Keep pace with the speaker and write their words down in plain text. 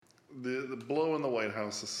the blow in the White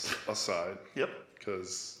House aside. Yep.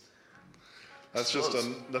 Because that's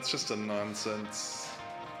just a nonsense.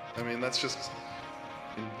 I mean, that's just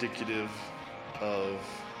indicative of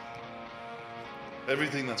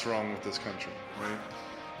everything that's wrong with this country, right?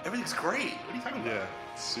 Everything's great. What are you talking about? Yeah,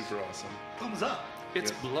 it's super awesome. Thumbs up.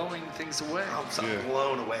 It's blowing things away. I'm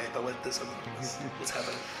blown away by what this what's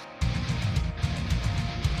happening.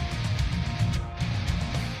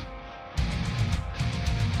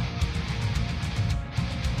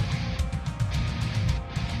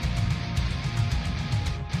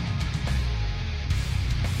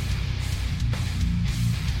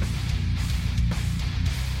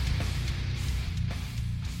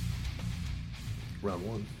 Round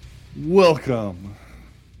one. Welcome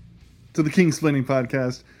to the Kingsplaining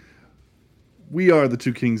Podcast. We are the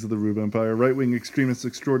two kings of the Rube Empire, right-wing extremists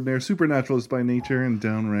extraordinaire, supernaturalists by nature, and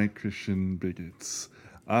downright Christian bigots.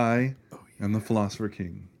 I am the Philosopher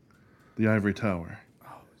King, the Ivory Tower,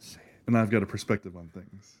 and I've got a perspective on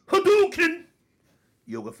things. Hadouken!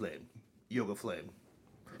 Yoga Flame. Yoga Flame.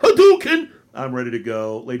 Hadouken! I'm ready to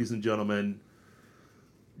go. Ladies and gentlemen,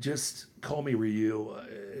 just call me Ryu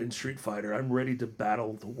in Street Fighter. I'm ready to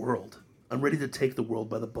battle the world. I'm ready to take the world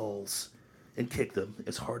by the balls and kick them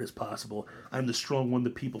as hard as possible. I'm the strong one, the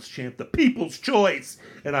people's champ, the people's choice.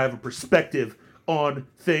 And I have a perspective on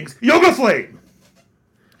things. Yoga Flame!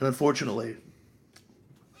 And unfortunately,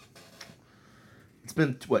 it's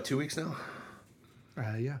been, 2 weeks now?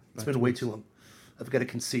 Yeah. It's been way too long. I've got to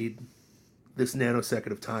concede this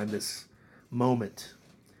nanosecond of time, this moment,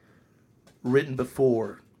 written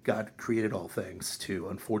before God created all things, to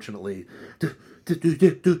unfortunately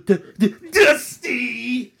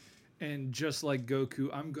Dusty. And just like Goku,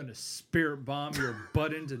 I'm going to spirit bomb your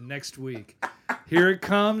butt into next week. Here it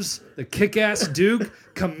comes, the kick-ass Duke,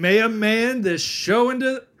 Kamehameha this show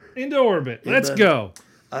into orbit. Let's go.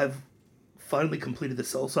 I've finally completed the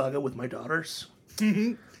Cell Saga with my daughters.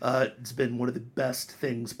 It's been one of the best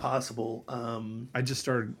things possible. I just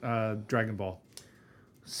started Dragon Ball.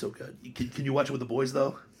 So good. Can you watch it with the boys,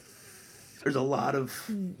 though? There's a lot of...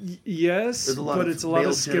 Yes, but it's a lot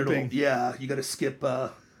of skipping. Yeah, you got to skip...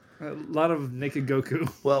 A lot of naked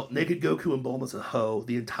Goku. Well, naked Goku and Bulma's a hoe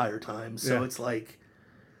the entire time, so It's like,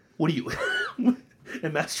 what do you...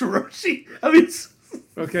 and Master Roshi? I mean...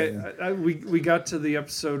 Okay, we got to the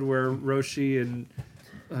episode where Roshi and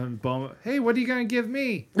Bulma... Hey, what are you going to give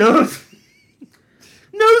me?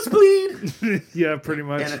 Nosebleed! Yeah, pretty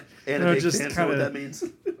much. And just kind of what that means.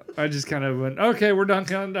 I just kind of went, okay, we're done.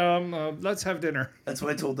 Let's have dinner. That's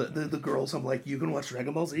what I told the girls. I'm like, you can watch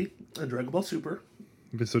Dragon Ball Z and Dragon Ball Super.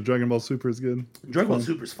 Okay, so Dragon Ball Super is good? Dragon Ball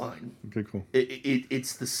Super's fine. Okay, cool.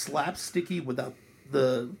 It's the slapsticky without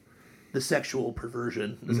the sexual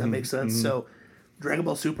perversion. Does that make sense? Mm-hmm. So Dragon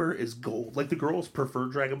Ball Super is gold. Like, the girls prefer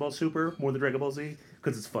Dragon Ball Super more than Dragon Ball Z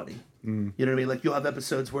because it's funny. Mm. You know what I mean? Like, you'll have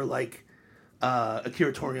episodes where, like,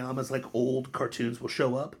 Akira Toriyama's, like, old cartoons will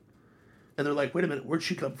show up. And they're like, wait a minute, where'd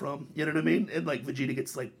she come from? You know what I mean? And, like, Vegeta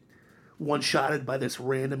gets, like, one-shotted by this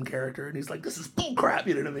random character. And he's like, this is bullcrap.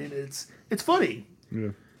 You know what I mean? It's funny.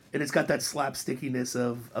 Yeah. And it's got that slapstickiness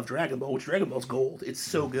of Dragon Ball, which Dragon Ball's gold. It's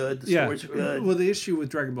so good. The stories are good. Well, the issue with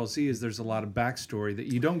Dragon Ball Z is there's a lot of backstory that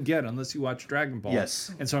you don't get unless you watch Dragon Ball.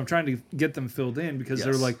 Yes. And so I'm trying to get them filled in because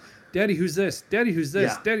they're like, Daddy, who's this? Daddy, who's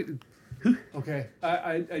this? Yeah. Daddy. Okay.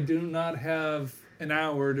 I do not have an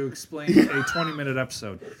hour to explain a 20-minute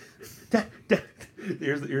episode.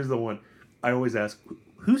 Here's the one. I always ask,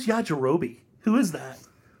 who's Yajirobe? Who is that?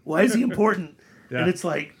 Why is he important? Yeah. And it's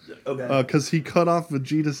like, okay. Because he cut off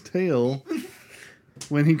Vegeta's tail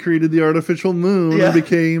when he created the artificial moon and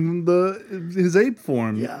became his ape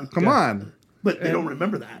form. Yeah. Come on. But they don't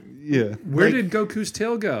remember that. Yeah. Where did Goku's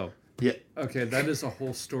tail go? Yeah. Okay, that is a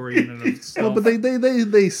whole story in and of itself. Well, but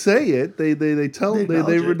they say it. They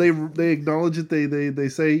acknowledge it. They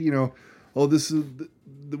say, you know, oh, this is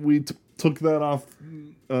we took that off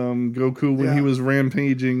Goku when he was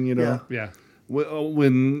rampaging. You know. Yeah.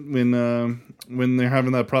 When they're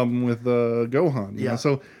having that problem with Gohan, you know?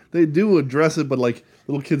 So they do address it, but like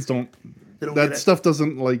little kids don't that stuff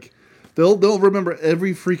doesn't like they'll remember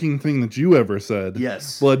every freaking thing that you ever said.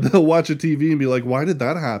 Yes, but they'll watch a TV and be like, "Why did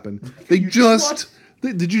that happen?" They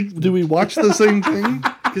did we watch the same thing?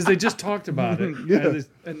 Because they just talked about it. Yeah,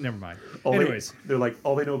 and never mind. Anyways, they're like,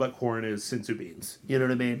 all they know about corn is senzu beans. You know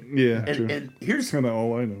what I mean? Yeah. And here's kind of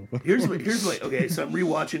all I know. here's what. Okay, so I'm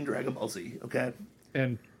rewatching Dragon Ball Z. Okay.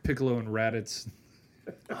 And Piccolo and Raditz.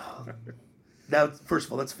 Now, first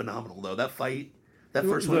of all, that's phenomenal though. That fight, that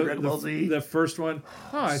first one, Dragon Ball Z. The first one.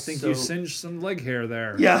 Oh, I think you singed some leg hair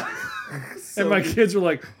there. Yeah. And my kids were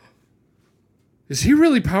like, "Is he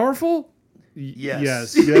really powerful?"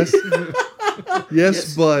 Yes. Yes. Yes,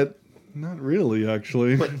 Yes. but not really,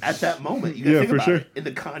 actually. But at that moment, you gotta Yeah, think for about sure. it in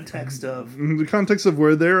the context of In the context of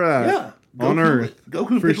where they're at on Earth,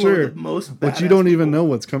 Goku and for Piccolo are sure. the most But you badass don't even people.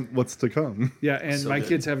 know what's to come. Yeah, and So my good.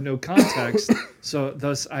 kids have no context, so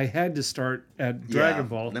thus I had to start at Dragon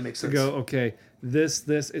Ball that makes to sense. go. Okay, this,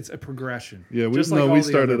 it's a progression. Yeah, we Just like all we the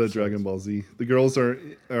started other at Dragon episodes. Ball Z. The girls are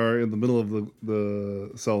in the middle of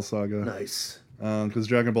the Cell Saga Nice. because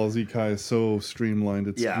Dragon Ball Z Kai is so streamlined.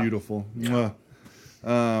 It's Yeah. beautiful. Yeah. Mwah.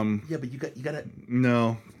 Yeah, but you gotta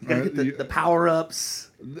No, get the power ups.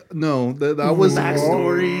 no. That was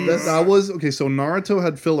Backstories. That was okay. So Naruto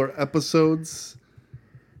had filler episodes.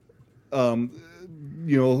 Filler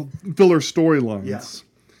storylines.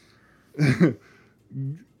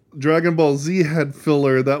 Dragon Ball Z had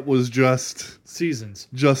filler that was just Seasons,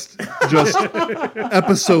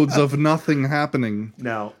 episodes of nothing happening.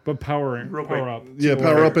 Now, but power Real quick. up. Yeah, to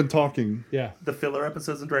power where- up and talking. Yeah, the filler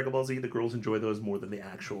episodes in Dragon Ball Z, the girls enjoy those more than the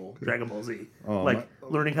actual Dragon Ball Z. Oh, like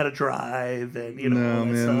learning how to drive and all No,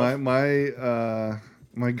 that man, stuff.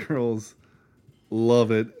 my girls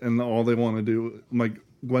love it, and all they want to do. My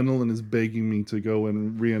Gwendolyn is begging me to go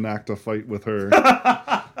and reenact a fight with her.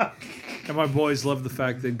 and my boys love the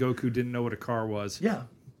fact that Goku didn't know what a car was. Yeah.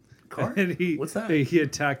 Car? And What's that? He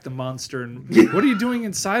attacked the monster, and what are you doing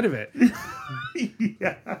inside of it?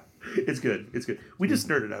 Yeah. It's good. It's good. We just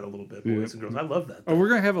nerded out a little bit, boys and girls. I love that. Oh, we're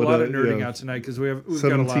gonna have a But, lot of nerding yeah. out tonight because we've got a lot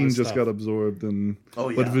 17 of just stuff. got absorbed, and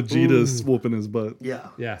Oh, but yeah. Vegeta's whooping his butt. Yeah.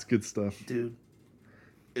 Yeah, It's good stuff. Dude.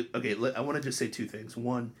 Okay, I want to just say two things.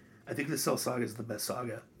 One, I think the Cell Saga is the best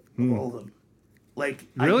saga of all of them. Like,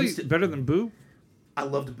 really better than Boo. I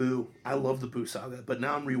loved Boo. I love the Boo saga, but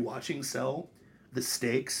now I'm rewatching Cell. The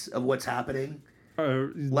stakes of what's happening.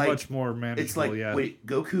 Much more manageable. It's like, yeah. wait,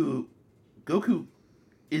 Goku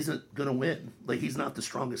isn't gonna win. Like, he's not the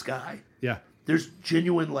strongest guy. Yeah. There's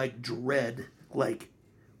genuine like dread. Like,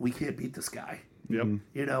 we can't beat this guy. Yep. And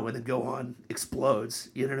then Gohan explodes.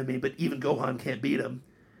 You know what I mean? But even Gohan can't beat him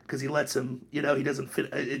because he lets him. He doesn't fit.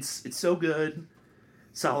 It's so good,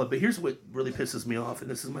 solid. But here's what really pisses me off,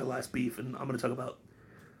 and this is my last beef, and I'm going to talk about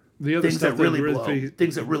The other things stuff that really blow. really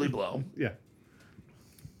Things that really blow. yeah.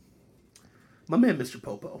 My man, Mr.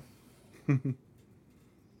 Popo.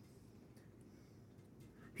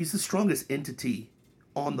 He's the strongest entity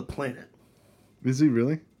on the planet, Is he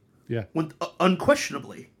really? Yeah.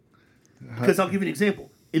 unquestionably. Because I'll give you an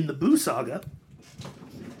example. In the Boo saga,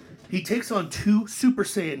 he takes on 2 Super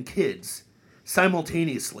Saiyan kids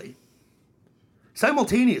simultaneously.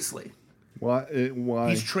 Why? Why?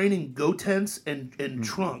 He's training Gotenks and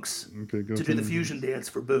Trunks Okay, go to do the fusion dance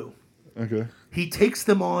for Boo. Okay. He takes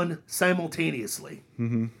them on simultaneously.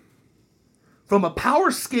 Mm-hmm. From a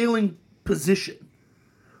power scaling position,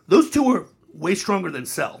 those 2 are way stronger than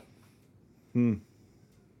Cell. Mr.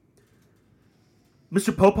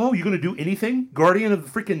 Popo, you gonna do anything? Guardian of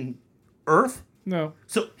the freaking Earth? No.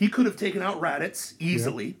 So he could have taken out Raditz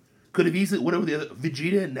easily. Could have easily, whatever the other,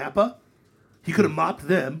 Vegeta and Nappa. He could have mopped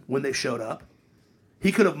them when they showed up.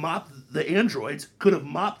 He could have mopped the androids. Could have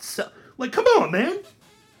mopped Cell. Like, come on, man.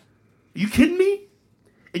 Are you kidding me?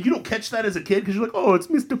 And you don't catch that as a kid because you're like, oh, it's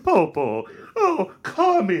Mr. Popo. Oh,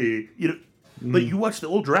 Kami. But you watch the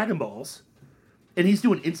old Dragon Balls, and he's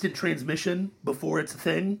doing instant transmission before it's a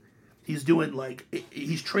thing. He's doing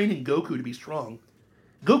he's training Goku to be strong.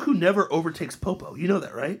 Goku never overtakes Popo. You know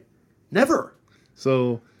that, right? Never.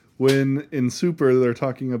 So when in Super they're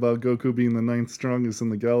talking about Goku being the 9th strongest in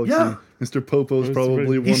the galaxy, Yeah. Mr. Popo's He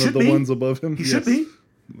probably one of should the be. ones above him. He should be.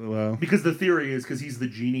 Wow. Because the theory is because he's the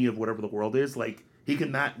genie of whatever the world is. Like, he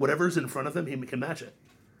can match whatever's in front of him. He can match it.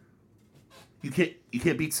 You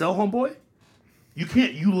can't beat Cell, homeboy. You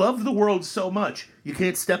can't. You love the world so much. You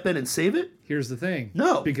can't step in and save it. Here's the thing.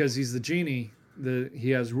 No. Because he's the genie.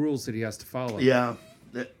 He has rules that he has to follow. Yeah,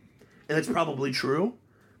 and it's probably true,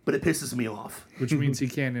 but it pisses me off. Which means he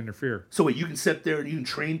can't interfere. So wait, you can sit there and you can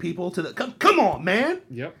train people to the come on, man.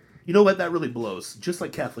 Yep. You know what? That really blows. Just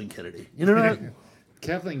like Kathleen Kennedy. You know what?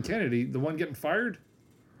 Kathleen Kennedy, the one getting fired?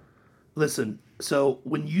 Listen, so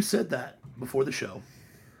when you said that before the show,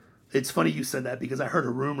 it's funny you said that because I heard a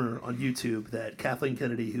rumor on YouTube that Kathleen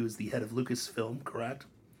Kennedy, who is the head of Lucasfilm, correct,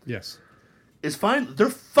 Yes. is fine. They're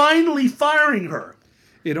finally firing her.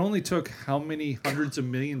 It only took how many hundreds of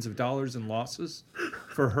millions of dollars in losses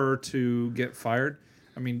for her to get fired?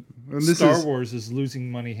 I mean, And this Star is- Wars is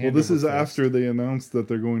losing money hand Well, this over is fist. after they announced that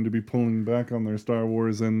they're going to be pulling back on their Star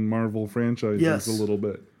Wars and Marvel franchises Yes. a little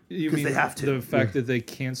bit. You 'Cause mean they have to. the fact that they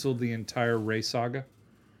canceled the entire Rey saga?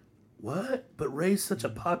 What? But Rey's such a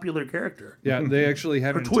popular character. Yeah, they actually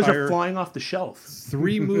had Her an toys entire are flying off the shelf.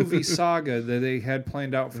 3-movie saga that they had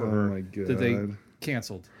planned out for Oh her my that they God.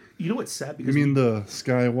 canceled. You know what's sad? You Because mean the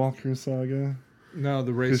Skywalker saga? No,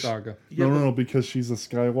 the Rey Because- saga. Yeah, No, because she's a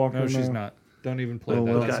Skywalker. No, she's now? not. Don't even play Oh,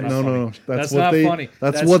 that. well, That's guys. not no, funny. no, no. That's what not they, funny.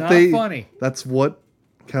 That's, That's what not they. funny. That's what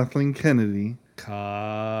Kathleen Kennedy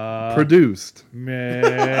Ka- produced.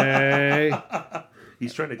 May.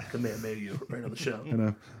 he's trying to Kamehameha you right on the show. You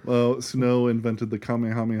know, well, Snow invented the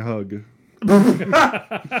Kamehameha hug,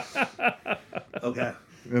 Okay.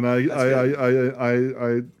 and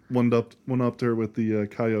I one upped her with the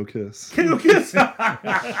Kaio kiss. Kill kiss.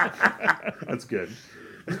 That's good.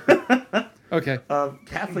 Okay.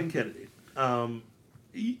 Kathleen Kennedy.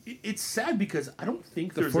 It's sad because I don't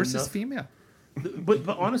think The there's Force enough. is female. But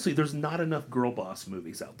honestly, there's not enough girl boss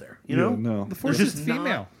movies out there. You Yeah, know, no. The Force There's is just not-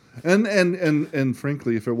 female. And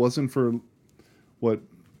frankly, if it wasn't for what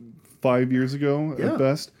 5 years ago Yeah. at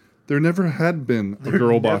best, there never had been a There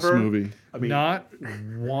girl boss never- movie. I mean, Not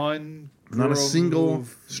one. Not a girl single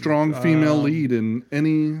move. strong female um, lead in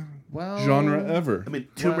any Well, genre ever. I mean,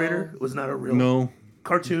 Tomb Well- Raider was not a real No,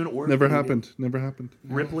 cartoon or never video game. happened. Never happened.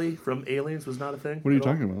 Ripley from Aliens was not a thing. What are you at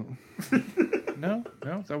all. talking about? No,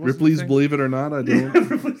 that wasn't Ripley's the thing. Believe It or Not? I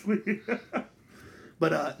don't.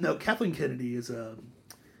 But no, Kathleen Kennedy is a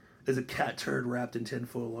cat turd wrapped in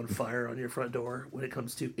tinfoil on fire on your front door when it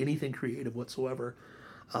comes to anything creative whatsoever.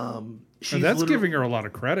 She's And that's literally- giving her a lot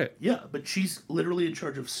of credit. Yeah, but she's literally in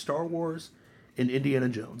charge of Star Wars and Indiana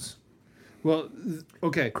Jones. Well,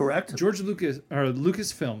 okay. Correct? George Lucas or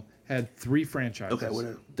Lucasfilm had 3 franchises. Okay,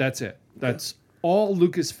 what- That's it. That's all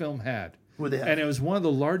Lucasfilm had. What they have? And it was one of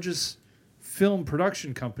the largest film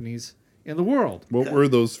production companies in the world. What Okay. were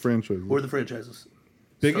those franchises? Or the franchises.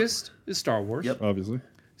 Biggest is Star Wars. Yep. Obviously.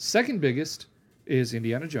 Second biggest is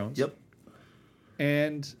Indiana Jones. Yep.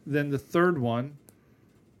 And then the third one,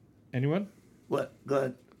 anyone? What? Go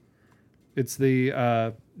ahead. It's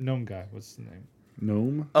the gnome guy. What's the name?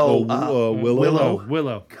 Gnome? Oh, Willow. Willow.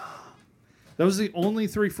 Willow. That was the only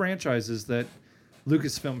 3 franchises that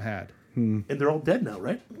Lucasfilm had. And they're all dead now,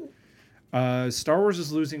 right? Star Wars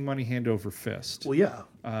is losing money hand over fist. Well, yeah.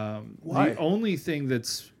 Why? The only thing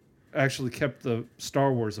that's actually kept the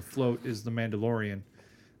Star Wars afloat is the Mandalorian,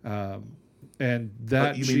 and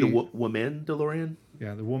that You mean the woman DeLorean?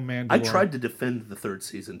 yeah, the woman Mandalorian. I tried to defend the 3rd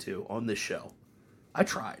season too on this show. I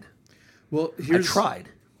tried. Well, I here's tried.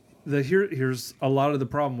 here's a lot of the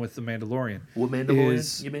problem with the Mandalorian. What Mandalorian?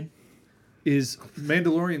 Is- You mean? Is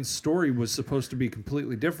Mandalorian's story was supposed to be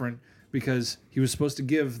completely different because he was supposed to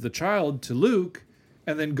give the child to Luke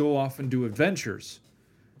and then go off and do adventures.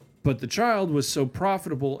 But the child was so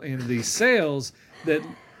profitable in the sales that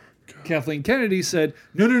Kathleen Kennedy said,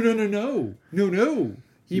 No.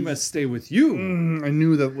 He must stay with you. I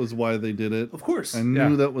knew that was why they did it. Of course. I knew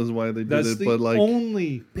Yeah. that was why they did That's it, the but like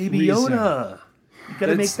only Baby reason. Yoda. You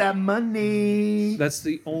gotta make That's- that money. That's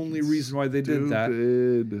the only reason why they did that.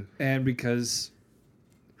 stupid. And because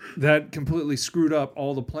that completely screwed up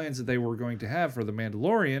all the plans that they were going to have for the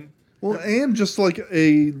Mandalorian. Well, and just like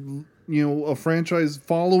a franchise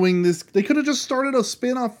following this, they could have just started a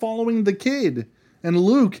spin-off following the kid and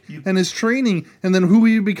Luke and his training, and then who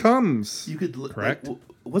he becomes. You could Correct.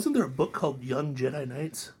 wasn't there a book called Young Jedi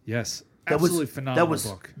Knights? Yes, That absolutely was phenomenal That was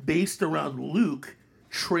book. based around Luke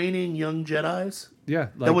training young Jedi's. Yeah,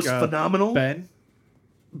 That was phenomenal. Ben,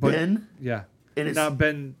 but, Ben yeah, and his not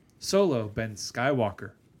Ben Solo, Ben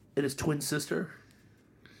Skywalker. and his twin sister.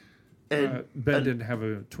 And Ben didn't have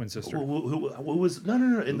a twin sister. who was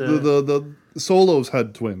no in the, The Solos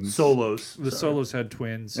had twins, Solos. The Solos had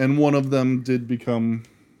twins. and one of them did become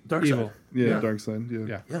Dark Evil. Side. yeah, dark side.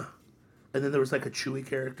 Yeah, Yeah. And then there was like a Chewie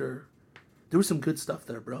character. There was some good stuff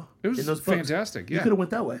there, bro. it was in those books. fantastic. You Yeah, could have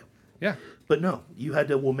went that way. yeah. But no, you had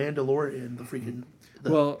to Mandalorian the freaking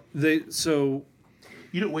Well,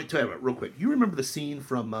 You know, wait, tell you about real quick. You remember the scene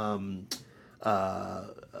from Mel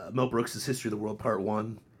Brooks' History of the World Part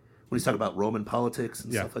 1 when he's talking about Roman politics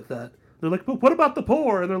and Yeah. stuff like that? They're like, but what about the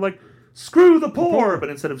poor? And they're like, screw the poor. But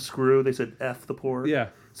instead of screw, they said F the poor. Yeah.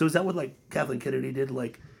 So is that what like Kathleen Kennedy did?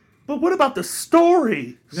 Like, but what about the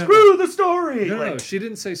story? Screw the story. No, like, no, she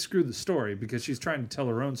didn't say screw the story because she's trying to tell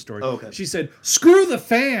her own story. Oh, okay. She said screw the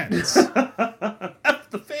fans. F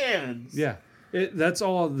the fans. Yeah, that's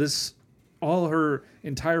all. All her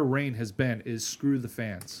entire reign has been is screw the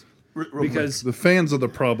fans Real quick. because The fans are the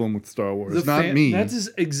problem with Star Wars, the not me. That is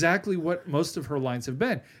exactly what most of her lines have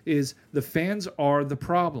been. Is the fans are the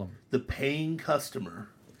problem. the paying customer.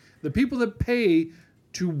 The people that pay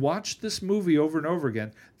to watch this movie over and over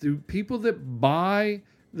again, the people that buy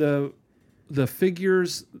the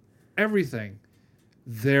figures, everything,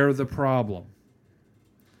 They're the problem.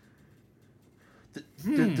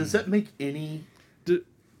 Does that make any D-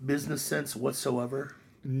 business sense whatsoever?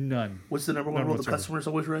 None. What's the number one None rule? The whatsoever. customer's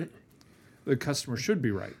always right? The customer should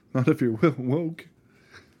be right. Not if you're woke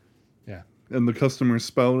Yeah. and the customer's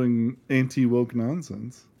spouting anti-woke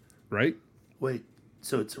nonsense. Right? Wait,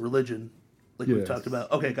 so it's a religion, like we Yes. talked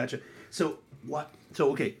about. Okay, gotcha. So what?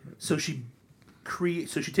 So okay, so she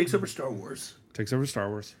takes over Star Wars Takes over Star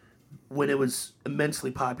Wars. when it was immensely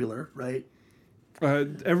popular, right?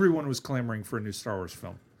 Everyone was clamoring for a new Star Wars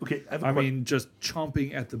film. Okay, I have a I mean, just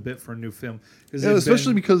chomping at the bit for a new film. 'Cause Yeah, it'd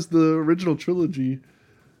especially been- because the original trilogy,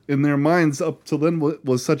 in their minds up till then,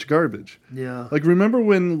 was such garbage. yeah. Like, remember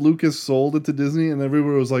when Lucas sold it to Disney and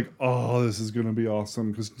everyone was like, oh, this is going to be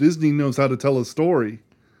awesome because Disney knows how to tell a story.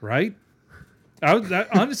 right?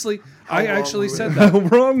 Honestly, I wrong actually were we? said that. How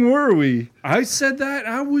wrong were we? I said that.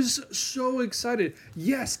 I was so excited.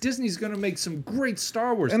 Yes, Disney's going to make some great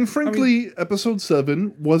Star Wars. And frankly, Episode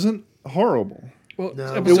 7 wasn't horrible. well, No.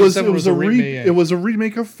 Episode It was 7 a remake. it was a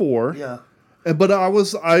remake of 4. Yeah. But I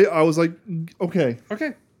was like, okay,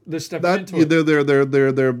 Okay, they're stepping that into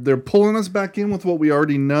it. they're pulling us back in with what we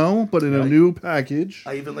already know, but in a Right. new package.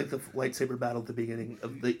 I even like the lightsaber battle at the beginning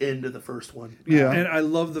of the end of the first one. Yeah. And I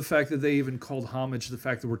love the fact that they even called homage to the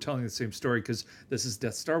fact that we're telling the same story because this is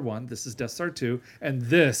Death Star 1, this is Death Star 2, and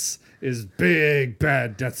this is big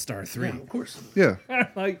bad Death Star 3. Yeah, of course. Yeah.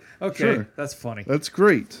 Like, okay, Sure. that's funny. That's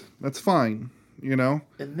great. That's fine. You know?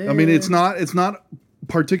 And I mean, it's then- not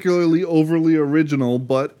particularly overly original,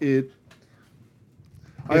 but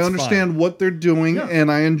I It's understand what they're doing, Yeah.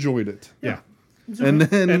 and I enjoyed it. Yeah. And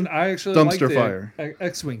then, And I actually Dumpster liked fire. the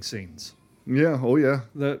X-Wing scenes. yeah, oh yeah.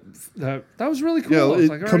 That was really cool. Yeah, I was it,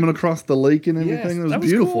 like, all coming right. across the lake and Yes, everything, it was that was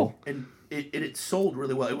beautiful. cool. And it sold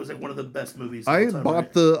really well. It was like one of the best movies. of I all time,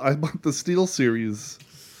 bought right? I bought the Steel Series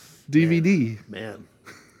DVD Man.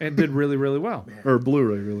 And did really, really well. or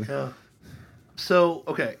Blu-ray, really. Yeah. So,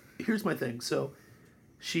 okay, here's my thing. So,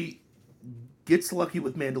 she gets lucky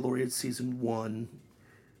with Mandalorian season 1,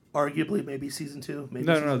 arguably maybe season 2. Maybe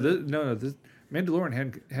No, season this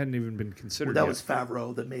Mandalorian hadn't even been considered that yet. was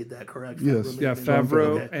Favreau that made that, correct? Yes. Favreau made Yeah, Mandalorian.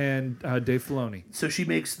 Favreau Okay. and Dave Filoni. So she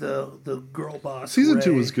makes the girl boss. Season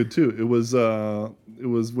 2 Rey. was good too. It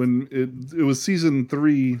was when it was season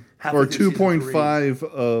 3 Halfway or through season 2.5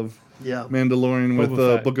 of Yeah. Mandalorian with Boba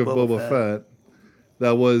the Fett. Book of Boba Boba Fett. Fett.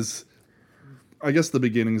 That was, I guess, the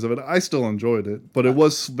beginnings of it. I still enjoyed it, but it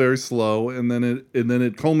was very slow, and then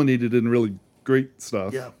it culminated in really great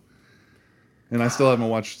stuff. Yeah. And I still haven't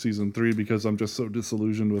watched season 3 because I'm just so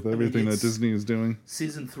disillusioned with everything that it's- Disney is doing.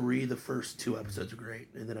 Season 3, the first 2 episodes are great,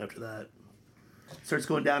 and then after that, it starts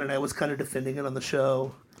going down. And I was kind of defending it on the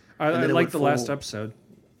show. I then it liked went the last full- episode.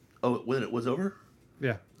 Oh, when it was over.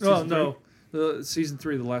 Yeah. Season Oh no, the season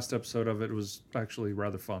 3, the last episode of it was actually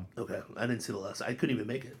rather fun. Okay, I didn't see the last. I couldn't even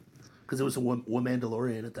make it because it was one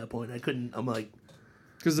Mandalorian at that point. I couldn't. I'm like,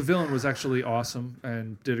 Because the villain was actually awesome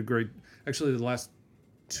and did a great. Actually, the last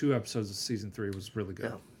 2 episodes of season 3 was really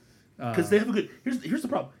good. yeah, because they have a good. Here's the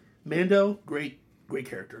problem. Mando, great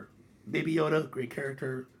character. Baby Yoda, great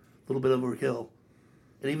character. A little bit overkill.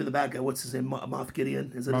 And even the bad guy, what's his name? Moff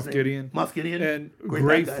Gideon. Is that his Moff name? Gideon. Moff Gideon. And Great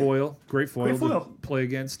great bad guy. foil, great foil foil. to play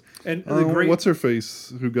against. And the great. What's her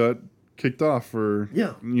face who got kicked off for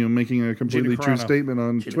Yeah. making a completely true Carano. statement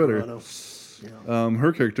on Gina Twitter? Carano. Yeah.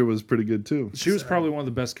 Her character was pretty good too. She was probably one of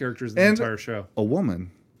the best characters in the And- entire show. A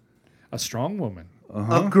woman, A strong woman.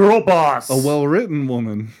 A girl boss. a well-written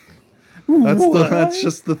woman. That's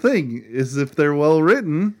just the thing. Is if they're well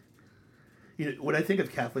written. You know, when I think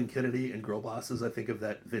of Kathleen Kennedy and girl bosses, I think of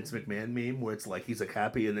that Vince McMahon meme where it's like he's like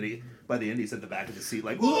happy and then by the end he's at the back of the seat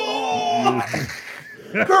like, "Oh,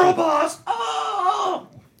 girl boss, oh."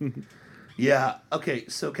 Yeah. Okay.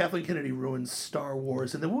 So Kathleen Kennedy ruined Star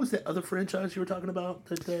Wars, and then what was the other franchise you were talking about?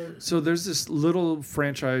 So there's this little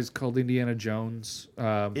franchise called Indiana Jones.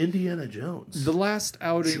 Indiana Jones. The last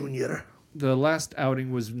outing, Junior. the last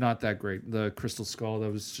outing was not that great. The Crystal Skull,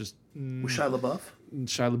 that was just With Shia LaBeouf.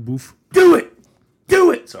 Shia LaBeouf. Do it.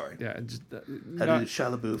 Do it. Sorry. Yeah, just, How do you do not,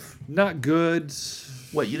 Shia LaBeouf? not good.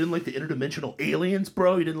 What, you didn't like the interdimensional aliens,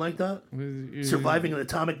 bro? You didn't like that? Mm. Surviving an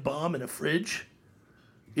atomic bomb in a fridge?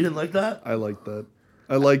 You didn't like that? I liked that.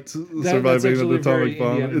 I liked that's surviving actually an atomic very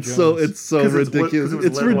bomb. Indiana It's so Jones. it's so 'Cause ridiculous. 'cause it was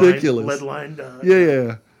It's lead-lined- ridiculous. lead-lined,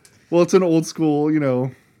 Yeah. Well, it's an old school, I mean, is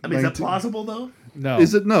that 19 plausible though? No.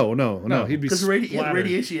 Is it? No. No, he'd be Because splattered.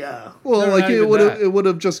 radiation, yeah. Well, No, like not it even would have. that. It would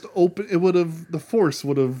have just opened. It would have. The force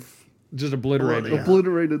would have just obliterated. Well, yeah.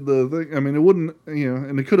 obliterated the thing. I mean, it wouldn't.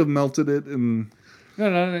 And it could have melted it. And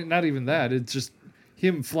No, not even that. It's just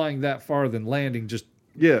him flying that far, then landing. Just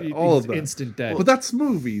Yeah, all he's of that. instant dead. But that's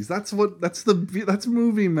movies. That's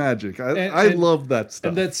movie magic. I And- love that stuff.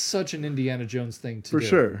 and that's such an Indiana Jones thing to for do.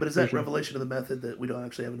 sure. But is for that sure. revelation of the method that we don't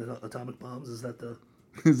actually have atomic bombs? Is that the?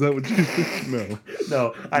 Is that what you No.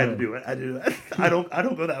 No, I had to do it. I do it. I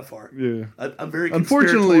don't go that far. Yeah. I'm very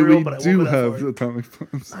Unfortunately, conspiratorial, we but I won't do go that have far.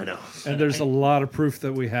 atomic bombs. I know. And there's a lot of proof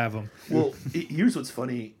that we have them. Well, here's what's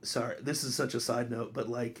funny. Sorry, this is such a side note, but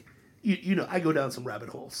like, you know, I go down some rabbit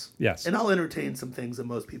holes. Yes. And I'll entertain some things that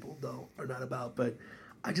most people are not about, but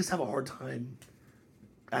I just have a hard time.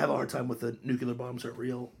 I have a hard time with the nuclear bombs are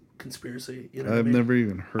real conspiracy. You know what I I've mean? never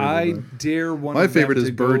even heard I of that. dare one My of them favorite is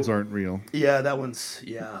to birds go, aren't real. Yeah, that one's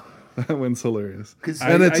That one's hilarious. 'Cause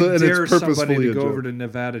I, And I it's dare somebody purposefully to a go joke. over to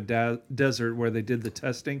Nevada desert where they did the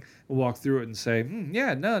testing, walk through it, and say,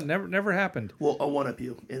 "Yeah, no, never happened." Well, I'll one up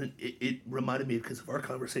you, and it reminded me because of our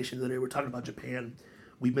conversation the other day. We're talking about Japan.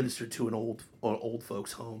 We ministered to an old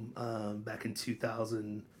folks home back in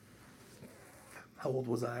 2000. How old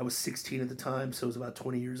was I? I was 16 at the time, so it was about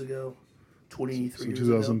 20 years ago, 23 years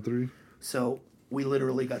ago. 2003. So we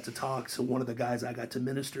literally got to talk. So one of the guys I got to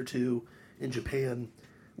minister to in Japan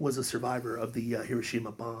was a survivor of the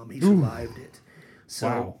Hiroshima bomb. He survived it. So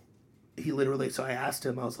Wow. he literally. So I asked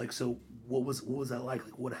him. I was like, "So what was that like?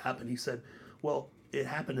 Like what happened?" He said, "Well, it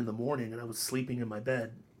happened in the morning, and I was sleeping in my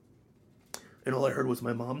bed, and all I heard was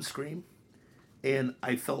my mom scream, and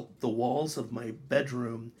I felt the walls of my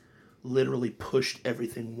bedroom literally pushed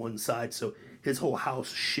everything one side. So his whole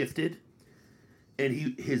house shifted."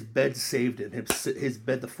 And his bed saved him. His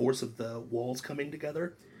bed, the force of the walls coming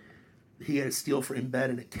together, he had a steel frame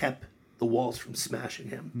bed, and it kept the walls from smashing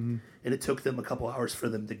him. Mm-hmm. And it took them a couple hours for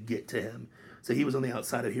them to get to him. So he was on the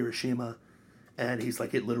outside of Hiroshima, and he's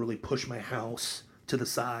like, it literally pushed my house to the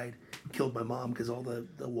side, killed my mom because all the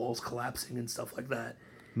walls collapsing and stuff like that.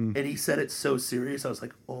 Hmm. And he said it so serious. I was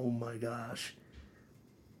like, oh my gosh.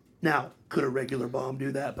 Now, could a regular bomb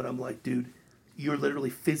do that? But I'm like, dude, you're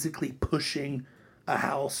literally physically pushing a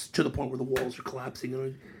house to the point where the walls are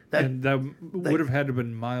collapsing. And that would have had to have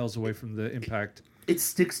been miles away from the impact. It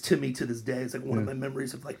sticks to me to this day. It's like one of my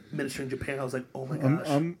memories of like ministering in Japan. I was like, oh my gosh.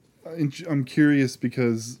 I'm curious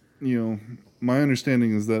because my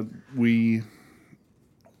understanding is that we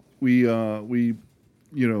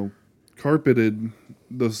carpeted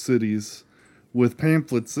those cities with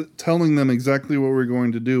pamphlets telling them exactly what we're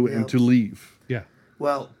going to do and to leave. Yeah.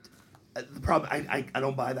 Well, the problem, I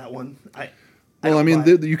don't buy that one. Well, I mean,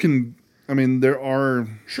 you can. I mean, there are.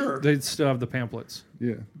 Sure. They'd still have the pamphlets.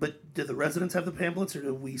 Yeah. But do the residents have the pamphlets, or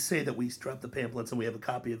do we say that we dropped the pamphlets and we have a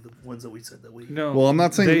copy of the ones that we said that we? No. Well, I'm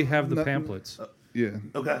not saying they have the not- pamphlets. Yeah.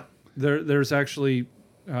 Okay. There's actually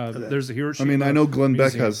there's a I Hiroshima. mean, I know Glenn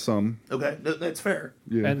Beck museum, has some. Okay. That's fair.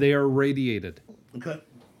 Yeah. and they are radiated. Okay.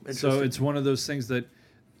 So Interesting. it's one of those things that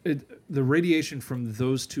the radiation from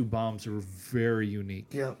those two bombs are very unique,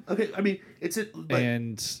 Yeah. Okay. I mean, it's it. But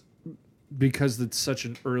and because it's such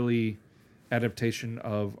an early adaptation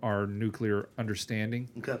of our nuclear understanding,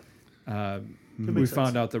 okay. we makes found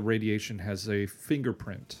sense. out that radiation has a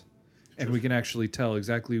fingerprint, and we can actually tell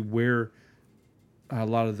exactly where a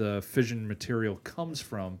lot of the fission material comes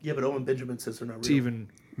from, Yeah, but Owen Benjamin says they're not real. to even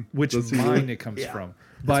which Does he mine really? it comes Yeah. from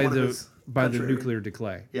That's by one of the his by the contrary- nuclear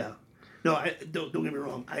decay. Yeah. No, I don't get me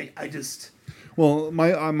wrong. I just Well,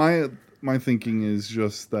 my thinking is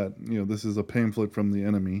just that this is a pamphlet from the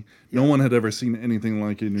enemy. No one had ever seen anything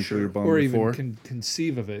like a nuclear bomb Or before. even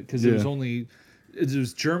conceive of it, because it was Yeah. only it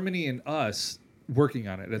was Germany and us working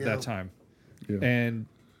on it at Yeah. that time, Yeah. and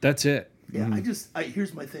that's it. yeah.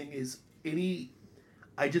 Here's my thing is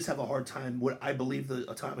I just have a hard time. What I believe the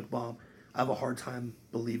atomic bomb. I have a hard time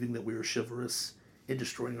believing that we were chivalrous in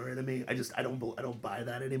destroying our enemy. I don't buy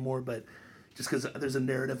that anymore. But just because there's a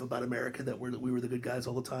narrative about America that we were the good guys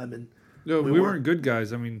all the time, and No, we weren't good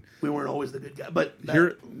guys. I mean, we weren't always the good guy. But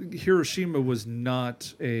Hiroshima was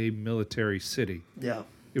not a military city; yeah,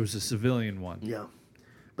 it was a civilian one. yeah.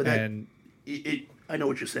 But that, And I know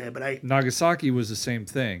what you're saying. But Nagasaki was the same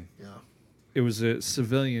thing. yeah. It was a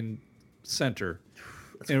civilian center,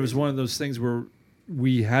 and it was one of those things where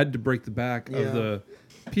we had to break the back Yeah. of the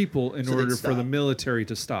people in So they'd order for the stop. military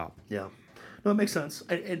to stop. Yeah, no, it makes sense.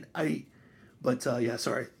 But yeah,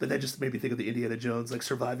 sorry, but that just made me think of the Indiana Jones, like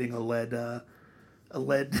surviving a lead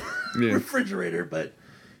Yeah. refrigerator. But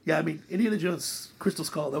yeah, I mean, Indiana Jones, Crystal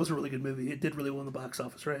Skull, that was a really good movie. It did really well in the box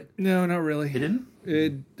office, right? No, not really. It didn't.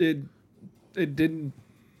 It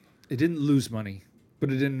didn't lose money, but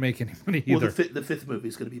it didn't make any money Well, either. the fifth movie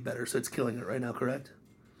is going to be better, so it's killing it right now, correct?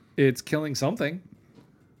 It's killing something.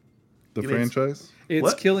 The You mean it's- franchise? It's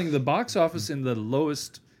What? killing the box office in the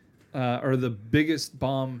lowest or the biggest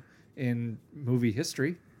bomb in movie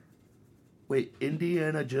history. Wait,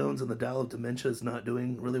 Indiana Jones and the Dial of Dementia is not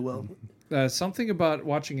doing really well. Something about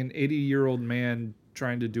watching an 80-year-old man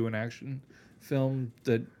trying to do an action film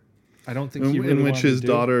that I don't think he really in which wanted to his do.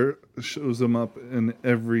 daughter shows him up in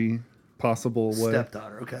every possible way.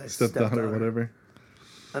 Stepdaughter, okay. Stepdaughter, whatever.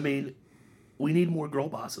 I mean, we need more girl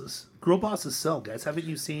bosses. Girl bosses sell, guys. Haven't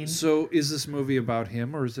you seen? So is this movie about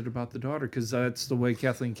him or is it about the daughter? Because that's the way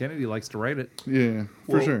Kathleen Kennedy likes to write it. Yeah,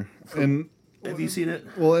 for Well, sure. And Have you seen it?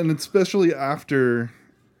 well, and especially after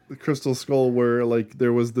the Crystal Skull, where like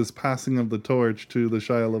there was this passing of the torch to the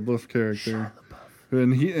Shia LaBeouf character,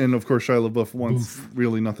 and of course Shia LaBeouf wants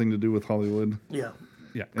really nothing to do with Hollywood Yeah.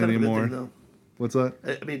 Yeah. Kind of a good anymore. thing, though. What's that?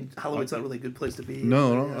 I mean, Hollywood's not really a good place to be.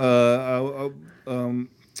 No.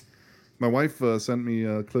 My wife sent me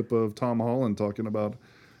a clip of Tom Holland talking about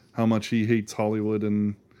how much he hates Hollywood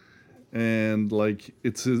and like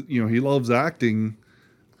it's his, he loves acting,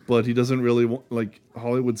 but he doesn't really like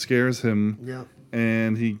Hollywood scares him. Yeah.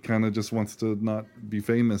 And he kind of just wants to not be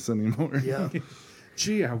famous anymore. Yeah.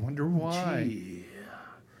 Gee, I wonder why. Gee.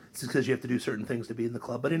 It's just because you have to do certain things to be in the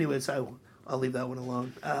club. But anyways, I'll leave that one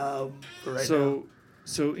alone for right now.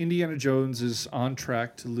 So Indiana Jones is on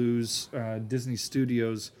track to lose Disney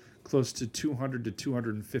Studios close to $200 to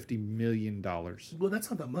 $250 million. Well, that's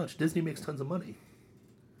not that much. Disney makes tons of money.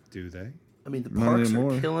 Do they? I mean, the Not parks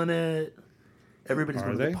anymore. are killing it. Everybody's Are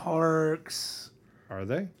going to they? the parks. Are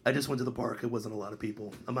they? I just went to the park. It wasn't a lot of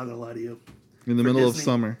people. I'm not going to lie to you. In the For middle of Disney-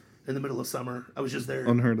 summer. In the middle of summer. I was just there.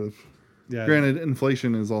 Unheard of. Yeah. Granted,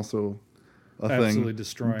 inflation is also a Absolutely thing.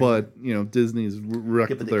 destroying. But, Disney's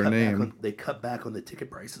wrecked Yeah, but their name. they cut back on the ticket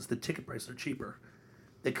prices. The ticket prices are cheaper.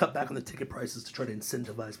 They cut back on the ticket prices to try to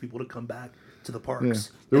incentivize people to come back to the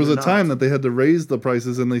parks. Yeah. There was a time that they had to raise the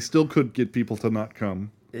prices and they still could get people to not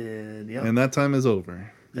come. and yeah, And that time is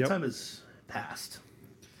over. that Yep. time is past.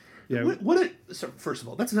 Yeah. So first of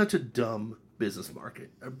all, that's such a dumb business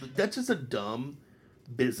market. That's just a dumb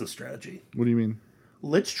business strategy. What do you mean?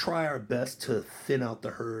 Let's try our best to thin out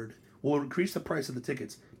the herd. We'll increase the price of the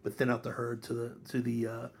tickets, but thin out the herd to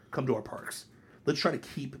the come to our parks. Let's try to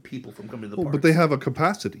keep people from coming to the Well, parks. but they have a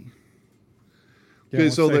capacity. Yeah, Okay,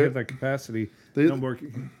 once so they they're- have that capacity, they- no more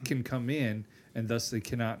can come in, and thus they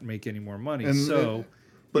cannot make any more money. And- So,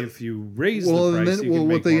 but- if you raise Well, the and price, then, you can what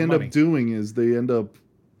make they more end money. up doing is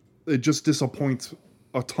it just disappoints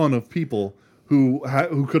a ton of people who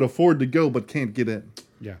could afford to go but can't get in.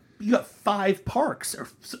 Yeah. You got 5 parks. Or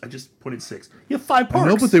I just pointed 6. You have 5 parks. I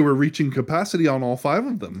know, but they were reaching capacity on all 5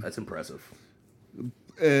 of them That's impressive.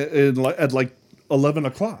 at like 11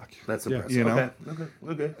 o'clock. That's Yeah. impressive. You know?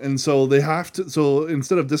 Okay. And so they have to. So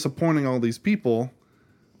instead of disappointing all these people,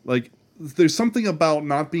 like there's something about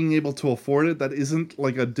not being able to afford it that isn't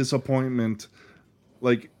like a disappointment,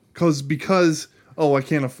 like because I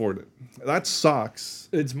can't afford it. That sucks.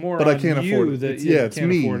 It's more But I on can't you afford it. that It's- you yeah, it's can't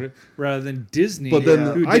me. afford it, rather than Disney. But then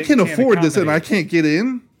who I can can't afford this and I accommodate. can't get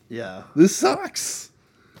in. Yeah. This sucks.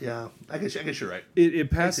 Yeah. I guess you're right.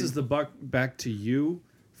 It passes the buck back to you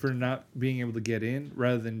for not being able to get in,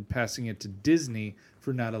 rather than passing it to Disney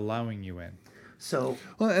for not allowing you in. So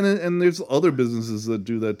Well, and there's other businesses that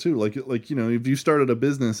do that too. Like if you started a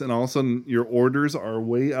business and all of a sudden your orders are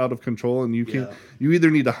way out of control and Yeah. you either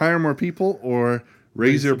need to hire more people or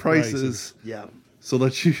raise your the prices yeah, so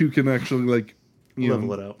that you can actually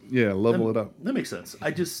level it out. Yeah, level it up. That makes sense.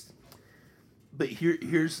 But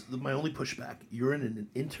here's my only pushback. You're in an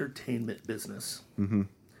entertainment business. Mm-hmm.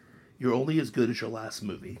 You're only as good as your last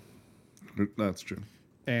movie. That's true.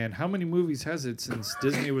 And how many movies has it since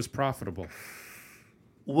Disney was profitable?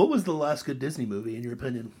 What was the last good Disney movie, in your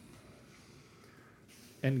opinion?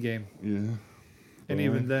 Endgame. Yeah. And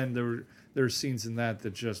even then, there were scenes in that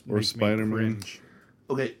just Or make Spider-Man. me cringe.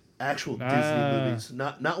 Okay, actual Disney movies,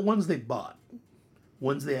 not ones they bought,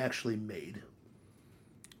 ones they actually made.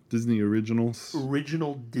 Disney originals,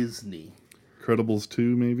 Original Disney. Credibles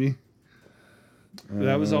 2 maybe.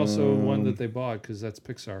 That was also one that they bought because that's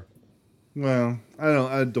Pixar. Well,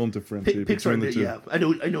 I don't differentiate Pixar, between the two. yeah, I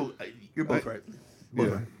know. You're both right. Both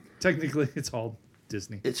Yeah. right. Technically, it's all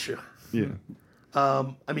Disney. It's true. Yeah.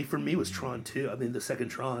 I mean, for me, it was Tron 2. I mean, the second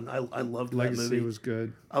Tron, I loved that Legacy movie. was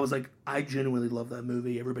good. I was like, I genuinely love that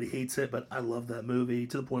movie. Everybody hates it, but I love that movie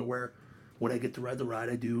to the point where when I get to ride the ride,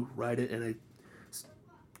 I do ride it, and I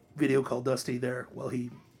video call Dusty there while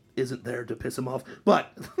he isn't there to piss him off.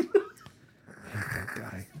 But That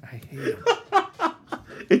guy, I hate him.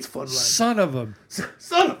 it's fun ride. Son of a!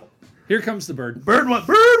 Son of a Here comes the bird. bird one,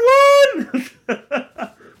 bird one.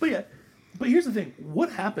 But yeah, but here's the thing: what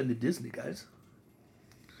happened to Disney, guys?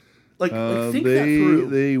 Like think that through.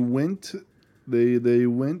 They went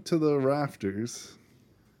to the rafters.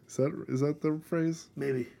 Is that the phrase?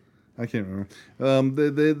 Maybe. I can't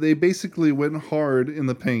remember. They basically went hard in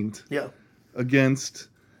the paint Yeah. against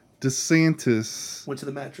DeSantis. Went to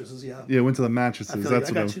the mattresses. Yeah. Yeah, went to the mattresses. I feel That's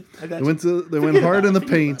like I what got you. I got They you. went to. They went Forget hard about in it, the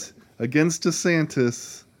forget about paint against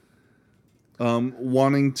DeSantis,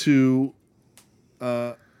 wanting to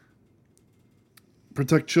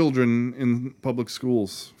protect children in public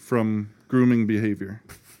schools from grooming behavior.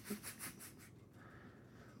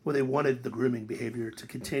 Well, they wanted the grooming behavior to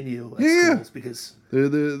continue at Yeah. schools because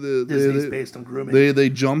Disney's Disney's based on grooming. They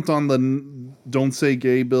jumped on the "Don't Say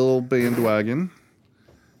Gay" bill bandwagon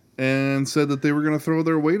and said that they were going to throw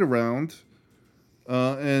their weight around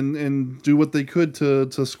and do what they could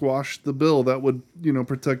to squash the bill that would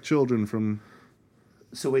protect children from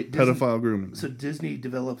So wait, Disney, pedophile grooming. so Disney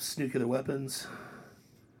develops nuclear weapons.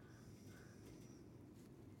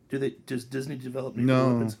 Does Disney develop nuclear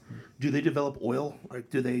No. weapons? Do they develop oil? Like,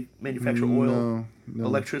 do they manufacture oil, No.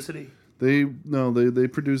 electricity? They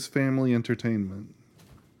produce family entertainment.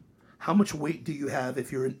 How much weight do you have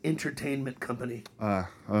if you're an entertainment company?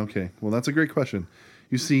 Okay. Well, that's a great question.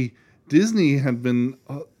 You see, Disney had been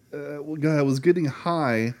was getting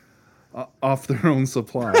high off their own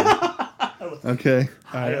supply. Okay.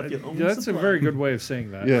 High up your own That's supply. a very good way of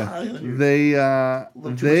saying that. Yeah. High on your- They Little too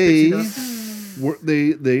much pixie dust?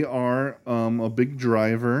 they are a big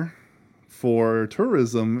driver for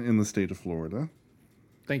tourism in the state of Florida.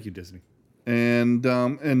 Thank you, Disney. And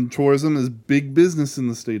tourism is big business in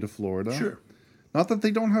the state of Florida. Sure, Not that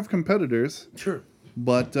they don't have competitors, sure.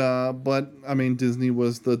 but I mean Disney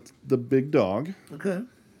was the big dog, Okay.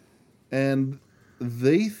 and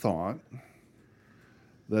they thought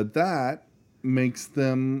that makes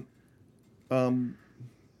them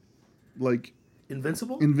like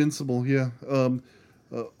Invincible? invincible. Yeah,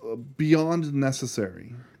 beyond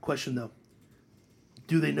necessary. Question though.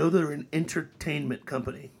 Do they know they're an entertainment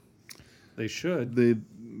company? They should.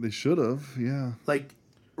 They should have. Yeah. Like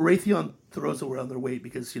Raytheon throws around their weight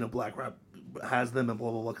because BlackRock has them and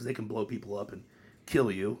blah blah blah because they can blow people up and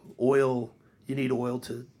kill you. Oil, you need oil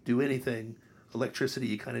to do anything. Electricity,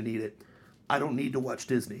 you kind of need it. I don't need to watch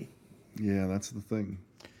Disney. Yeah, that's the thing.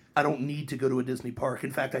 I don't need to go to a Disney park.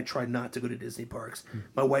 In fact, I try not to go to Disney parks.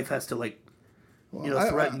 My wife has to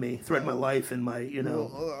threaten my life and my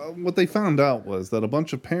What they found out was that a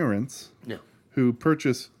bunch of parents yeah who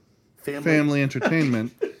purchase family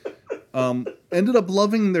entertainment ended up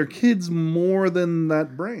loving their kids more than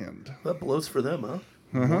that brand. That blows for them, huh?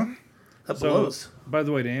 Uh-huh. That So, blows. by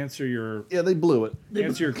the way, to answer your Yeah, they blew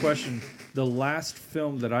it. question, the last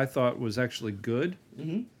film that I thought was actually good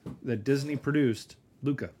that Disney produced,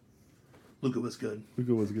 Luca, Luca was good,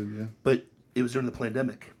 Luca was good, yeah. but it was during the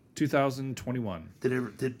pandemic. 2021.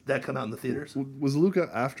 Did that come out in the theaters? Was Luca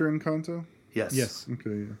after Encanto? Yes. Yes.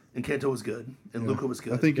 Okay, yeah. Encanto was good, and Luca was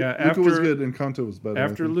good. I think Yeah, Luca was after- good and Encanto was better. I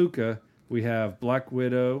After think. Luca, we have Black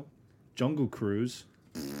Widow, Jungle Cruise,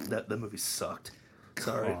 that movie sucked.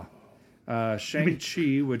 Sorry,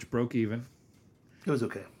 Shang-Chi, which broke even, it was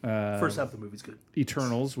okay. First half of the movie's good.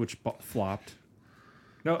 Eternals, which flopped.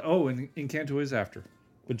 No, and Encanto is after,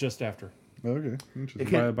 but just after. Okay,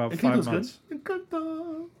 interesting. By about 5 Encanto's months. good.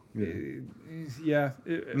 Encanto. Yeah,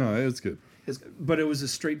 No, it was good. but it was a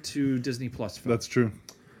straight to Disney Plus film. That's true.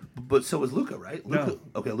 But so was Luca, right? Luca. No.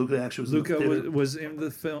 Okay, Luca actually was. Luca in the theater. was in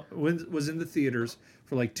the film was in the theaters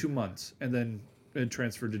for like 2 months, and then it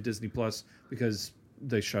transferred to Disney Plus because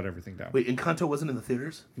they shut everything down. Wait, Encanto wasn't in the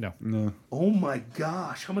theaters? No, No. Oh my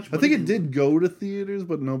gosh, how much? I think it did go to theaters,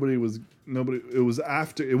 but nobody. It was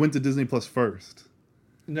after it went to Disney Plus first.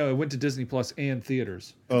 no, it went to Disney Plus and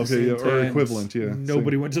theaters. Okay, yeah, or And equivalent, yeah.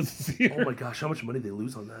 Nobody went to the theater. Oh my gosh, how much money they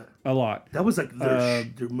lose on that? A lot. That was like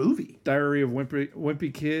their movie. Diary of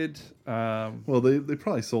Wimpy Kid, Well, they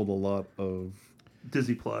probably sold a lot of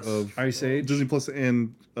Disney Plus. Ice Age. Disney Plus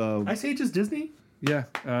and Ice Age is Disney. Yeah,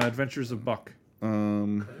 Adventures of Buck.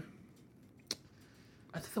 um,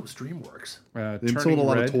 I think that was DreamWorks. they Turning sold a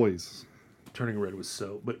lot Red. of toys. Turning Red was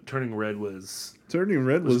so, but Turning Red was Turning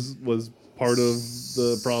Red was part of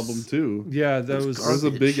the problem too. Yeah, that It was was. There was a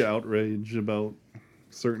Garbage. big outrage about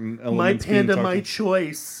certain elements. My being Panda, talked My about.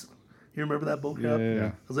 Choice. You remember that book? Yeah, Yeah.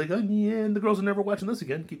 I was like, oh yeah, and the girls are never watching this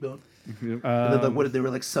again. Keep going. Yep. And then, like, what they were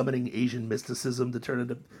like summoning Asian mysticism to turn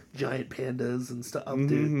into giant pandas and stuff. Oh,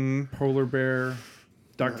 dude. Mhm. Polar Bear,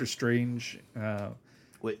 Doctor Strange,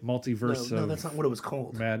 Wait, Multiverse no, of that's not what it was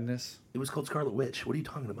called. Madness. It was called Scarlet Witch. What are you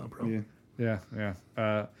talking about, bro? Yeah.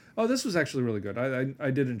 Yeah. This was actually really good.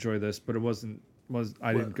 I did enjoy this, but it wasn't.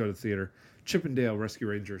 I didn't go to the theater. Chippendale Rescue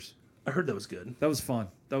Rangers. I heard that was good. That was fun.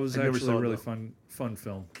 That was I never actually saw a it, really though. fun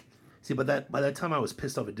film. See, by that time I was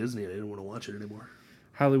pissed off at Disney. I didn't want to watch it anymore.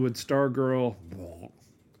 Hollywood Stargirl.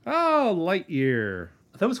 Oh, Lightyear.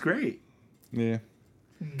 That was great. Yeah.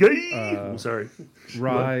 Gay. I'm sorry.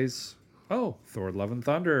 Rise. Oh, Thor: Love and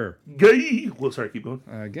Thunder. Gay. Well, sorry. Keep going.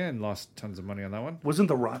 Again, lost tons of money on that one. Wasn't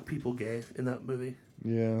the Rock people gay in that movie?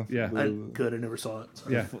 Yeah. Yeah. Good. I never saw it.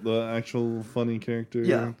 Sorry. Yeah. The actual funny character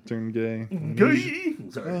Yeah. turned gay. Gay.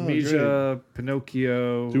 Sorry. Oh, Misha,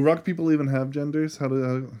 Pinocchio. Do rock people even have genders?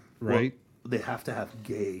 Right. They have to have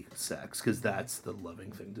gay sex because that's the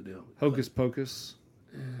loving thing to do. Hocus Pocus.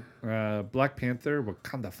 Black Panther.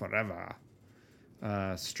 Wakanda Forever.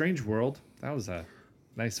 Strange World. That was a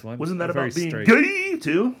nice one. Wasn't that Very about being straight. gay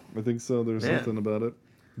too? I think so. There's Yeah. something about it.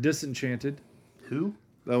 Disenchanted. Who?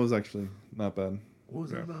 That was actually not bad. What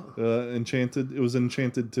was that about? Enchanted. It was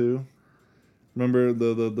Enchanted too. Remember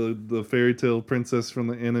the fairy tale princess from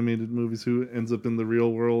the animated movies who ends up in the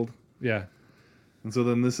real world? Yeah. And so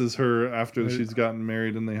then this is her after she's gotten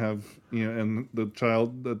married and they have, and the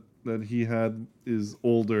child that he had is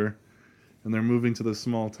older and they're moving to this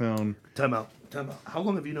small town. Time out. How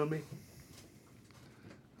long have you known me?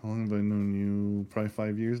 How long have I known you? Probably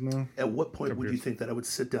 5 years now. At what point would you years. think that I would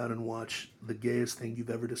sit down and watch the gayest thing you've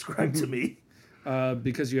ever described to me?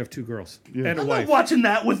 Because you have 2 girls Yeah. and a I'm wife. not watching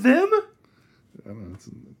that with them. I don't know. It's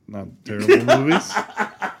not terrible movies.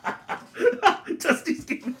 Dusty's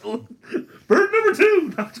giving me a look. Bird number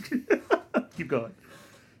 2. No, I'm just kidding. Keep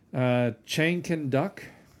going. Chang Can Duck.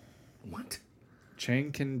 What?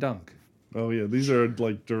 Chang Can Dunk. Oh yeah, these are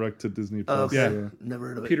like direct to Disney Plus. Okay. Yeah. Never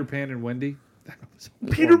heard of it. Peter Pan and Wendy. That was a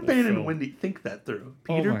Peter horrible Pan film. and Wendy. Think that through.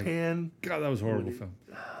 Oh Peter my Pan. God, that was a horrible film.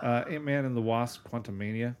 Ant-Man and the Wasp,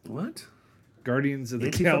 Quantumania. What? Guardians of the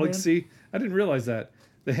Antifa Galaxy. I didn't realize that.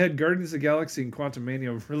 They had Guardians of the Galaxy and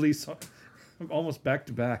Quantumania released almost back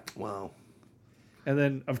to back. Wow. And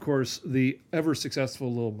then, of course, the ever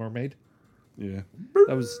successful Little Mermaid. Yeah.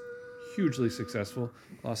 That was hugely successful.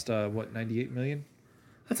 Lost, 98 million?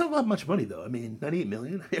 That's not that much money, though. I mean, 98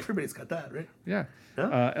 million. Everybody's got that, right? Yeah.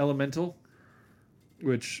 Yeah. Elemental,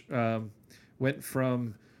 which went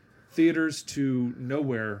from theaters to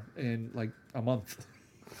nowhere in like a month.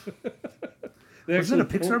 They Was it a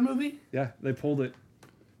actually Pixar pulled- movie? Yeah, they pulled it.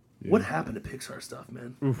 What happened to Pixar stuff,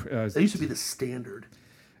 man? Oof, That used to be the standard.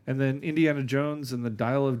 and then Indiana Jones and the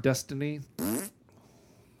Dial of Destiny.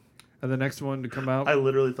 And the next one to come out. I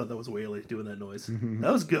literally thought that was Whaley doing that noise.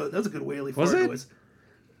 That was good. That was a good Whaley Was fart it? noise.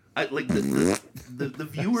 I like the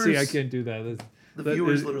viewers. See, I can't do that. The that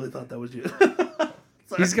viewers is- literally thought that was you.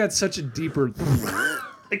 He's got such a deeper.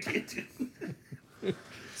 I can't do.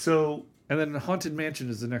 So And then Haunted Mansion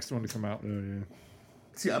is the next one to come out. Oh yeah.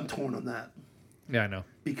 see, I'm torn on that Yeah, I know.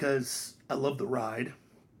 because I love the ride.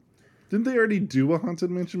 Didn't they already do a Haunted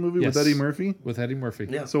Mansion movie Yes. with Eddie Murphy? With Eddie Murphy.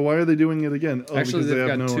 Yeah. So why are they doing it again? Oh, Actually, because they they've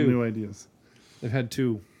have got no 2. new ideas. They've had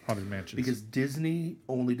 2 Haunted Mansions. Because Disney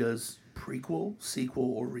only does prequel,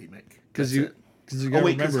 sequel, or remake. Because That's you, it. cause you Oh gotta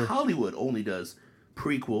wait, because remember. Hollywood only does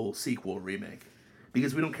prequel, sequel, remake.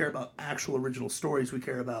 Because we don't care about actual original stories, we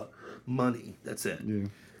care about money. That's it. Yeah.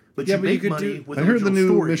 But Yeah, you but you make could money do- with I heard the original new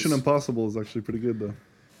stories. Mission Impossible is actually pretty good though.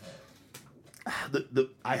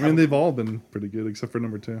 I I mean, they've all been pretty good except for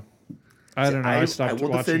number 2. I don't know. I stopped will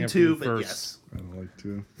watching defend after two, the but first. yes, I don't like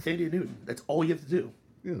 2. Sandy Newton. That's all you have to do.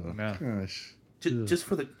 Yeah. No. Gosh. Just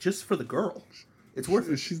for the girl, it's worth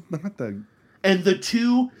it. She's not that. And the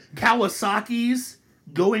 2 Kawasaki's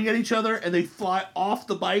going at each other, and they fly off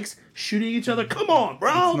the bikes, shooting each other. Come on,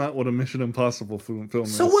 bro. It's not what a Mission Impossible film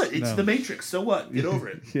is. So what? It's No. The Matrix. So what? Get over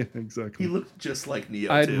it. Yeah, exactly. He looked just like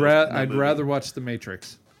Neo. I'd too, in that movie. rather watch The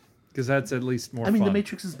Matrix because that's at least more I mean, fun. The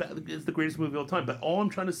Matrix is the greatest movie of all time. But all I'm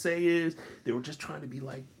trying to say is they were just trying to be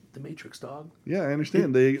like The Matrix, dog. Yeah, I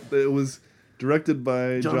understand. It was directed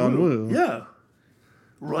by John Woo. Yeah.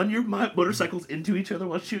 Run your motorcycles into each other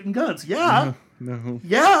while shooting guns. Yeah. No.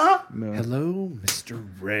 Yeah. No. Hello, Mr.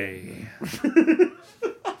 Ray.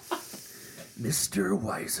 Mr.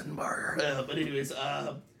 Weisenberger. But anyways,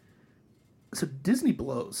 so Disney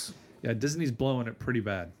blows. Yeah, Disney's blowing it pretty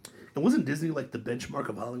bad. And wasn't Disney like the benchmark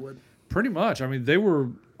of Hollywood? Pretty much. I mean, they were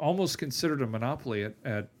almost considered a monopoly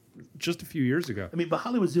at just a few years ago. I mean, but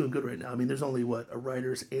Hollywood's doing good right now. I mean, there's only, a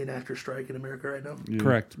writers and actor strike in America right now? Yeah.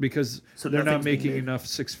 Correct, because So they're not nothing's being making made. enough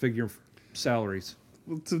 6-figure salaries.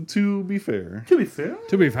 Well, to be fair, To be fair.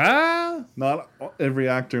 To be fair, not every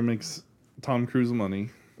actor makes Tom Cruise money,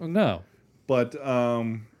 well, no. but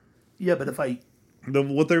Yeah, but if I...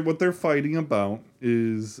 what they're fighting about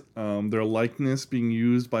is their likeness being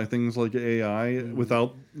used by things like AI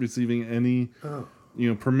without receiving any Oh.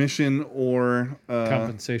 permission or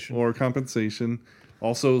Compensation.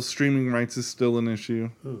 Also, streaming rights is still an issue.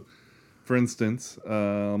 For instance,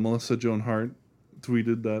 Melissa Joan Hart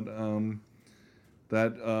tweeted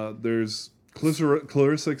that there's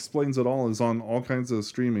Clarissa Explains It All is on all kinds of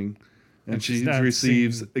streaming, and she she's not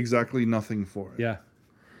receives seeing- exactly nothing for it. Yeah.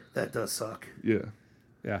 That does suck. Yeah.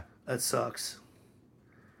 Yeah. That sucks.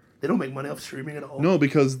 They don't make money off streaming at all. No,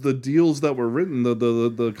 because the deals that were written,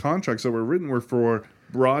 the contracts that were written were for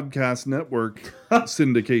broadcast network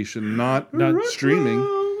syndication, not streaming.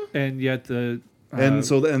 And yet the And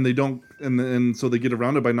so they don't, and so they get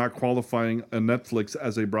around it by not qualifying a Netflix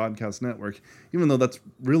as a broadcast network, even though that's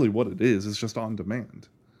really what it is. It's just on demand.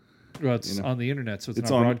 well, it's on the internet, so it's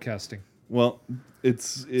It's not on- broadcasting. Well,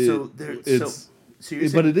 So you're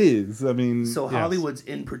saying, but it is. I mean, so yes. Hollywood's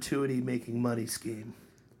in perpetuity making money scheme.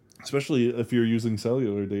 especially if you're using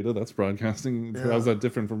cellular data, that's broadcasting. Yeah. How's that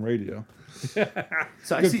different from radio?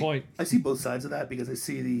 So Good point. I see both sides of that because I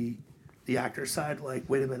see the actor side. Like,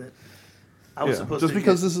 wait a minute, I was Yeah. supposed Just to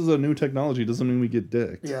because get, this is a new technology doesn't mean we get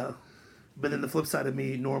dicked. yeah. But then the flip side of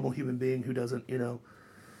me, normal human being who doesn't,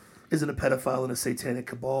 isn't a pedophile in a satanic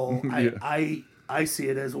cabal. Yeah. I see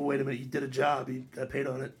it as, well, wait a minute, you did a job, you got paid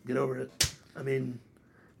on it, get over it. I mean,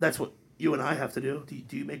 that's what you and I have to do.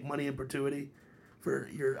 Do you make money in perpetuity for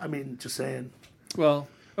your? I mean, just saying. Well,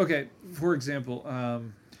 okay. For example,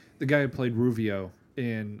 the guy who played Ruvio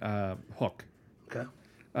in Hook. Okay.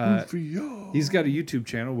 He's got a YouTube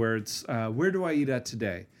channel where it's Where Do I Eat At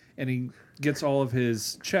Today? And he gets all of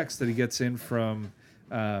his checks that he gets in from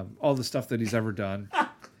all the stuff that he's ever done.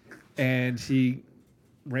 And he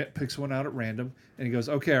picks one out at random. And he goes,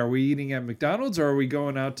 okay, are we eating at McDonald's or are we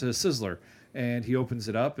going out to Sizzler? And he opens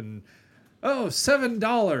it up and,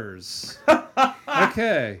 $7.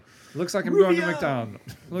 Okay. Looks like I'm going to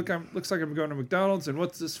McDonald's. Looks like I'm going to McDonald's. And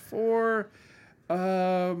what's this for?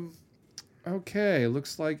 Okay,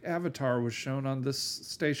 looks like Avatar was shown on this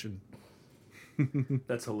station.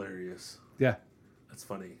 That's hilarious. Yeah, That's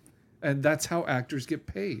funny. and that's how actors get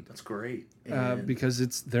paid That's great. And because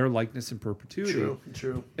it's their likeness in perpetuity.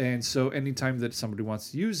 True. And so anytime that somebody wants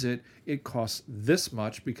to use it, it costs this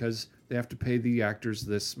much because they have to pay the actors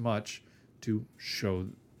this much to show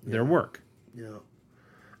their work. Yeah.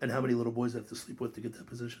 And how many little boys they have to sleep with to get that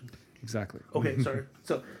position? Exactly. Okay, sorry.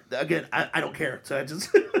 So again, I don't care. So I just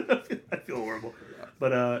I feel horrible.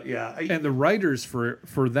 But yeah. And the writers, for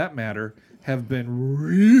that matter, have been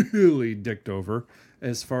really dicked over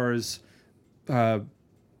as far as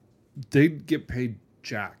they get paid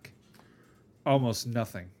jack. Almost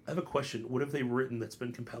nothing. I have a question. What have they written that's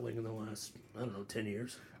been compelling in the last, 10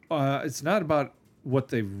 years? It's not about what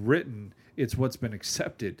they've written, it's what's been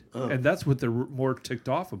accepted. And that's what they're more ticked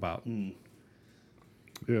off about.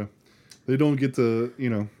 Yeah. They don't get to,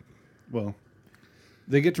 well,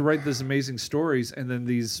 They get to write these amazing stories, and then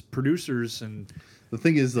these producers and the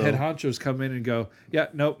thing is, though, head honchos come in and go, yeah,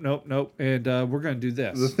 nope, and we're going to do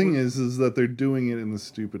this. the thing is that they're doing it in the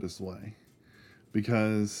stupidest way,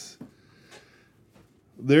 because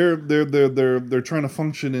they're trying to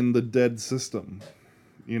function in the dead system.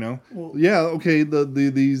 Well, Yeah, okay.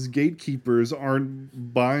 These gatekeepers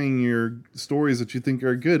aren't buying your stories that you think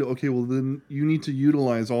are good. Okay, well then you need to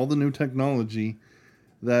utilize all the new technology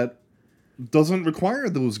that doesn't require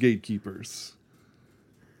those gatekeepers,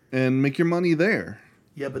 and make your money there.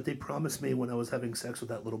 yeah, but they promised me when I was having sex with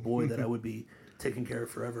that little boy that I would be taken care of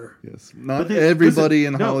forever. Yes, not But they- everybody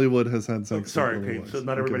listen, in no. Hollywood has had sex. with Sorry, little okay, boys. so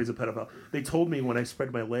not everybody's a pedophile. They told me when I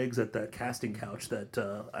spread my legs at that casting couch that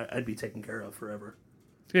I'd be taken care of forever.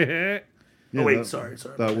 Yeah, Oh wait, that- sorry.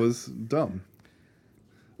 That was dumb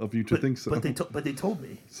of you to think so. But they told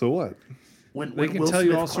me So what? when They can Will tell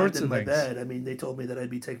you Smith all climbed sorts in of my things. bed. I mean, they told me that I'd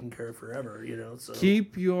be taken care of forever. So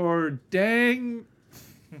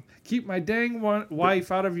Keep my dang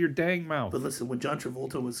wife out of your dang mouth. But listen, when John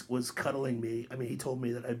Travolta was cuddling me, I mean, he told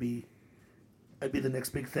me that I'd be the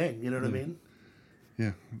next big thing. You know what I mean?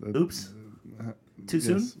 Yeah. that- Oops. Too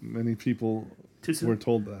soon? Yes, many people Too soon? were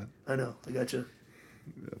told that. I know. I got you.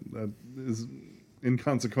 That is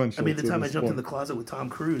inconsequential. I mean, the to time I this jumped in point. the closet with Tom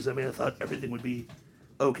Cruise, I mean, I thought everything would be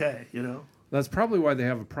okay. That's probably why they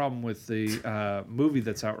have a problem with the movie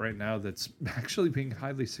that's out right now that's actually being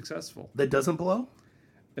highly successful. That doesn't blow?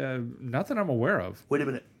 Not that I'm aware of. Wait a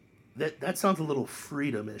minute. That sounds a little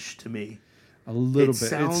freedom-ish to me. A little It bit.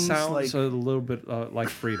 sounds It sounds like- a little bit like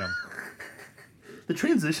freedom. The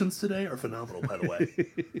transitions today are phenomenal, by the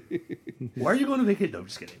way. Why are you going to vacation? No, I'm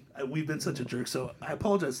just kidding. We've been such a jerk, so I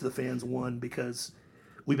apologize to the fans. One, because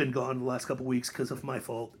we've been gone the last couple weeks because of my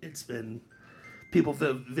fault. It's been people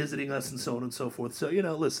visiting us and so on and so forth. So,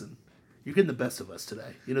 listen, you're getting the best of us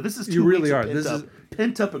today. This is 2 You really weeks are. of This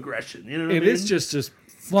pent-up aggression. You know what I It mean? is just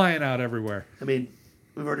flying out everywhere. I mean,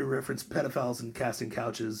 we've already referenced pedophiles and casting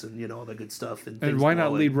couches and, all that good stuff. And And things why not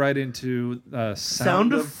blowing. lead right into Sound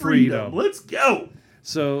Sound of Freedom. Let's go.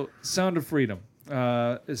 So, Sound of Freedom.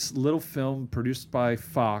 This little film produced by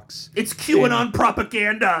Fox. It's QAnon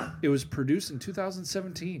propaganda. It was produced in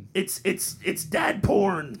 2017. It's dad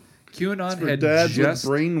porn. QAnon For had dads just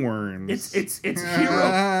with brainworms. It's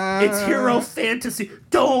hero fantasy.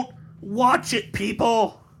 Don't watch it,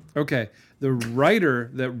 people. okay. The writer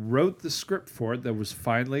that wrote the script for it, that was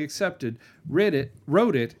finally accepted, wrote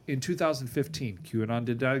it in 2015. QAnon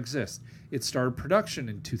did not exist. It started production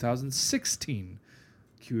in 2016.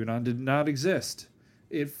 QAnon did not exist.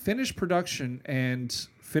 It finished production and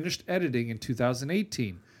finished editing in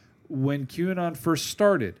 2018 when QAnon first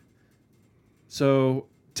started. So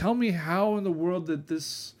tell me how in the world did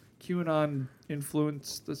this QAnon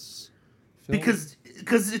influence this film?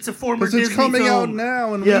 Because it's a former Because it's Disney coming film. out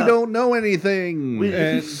now, and Yeah. we don't know anything.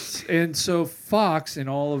 and so Fox, in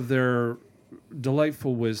all of their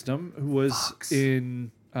delightful wisdom, was Fox.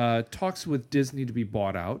 in talks with Disney to be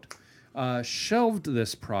bought out, shelved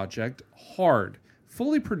this project hard,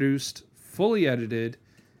 fully produced, fully edited,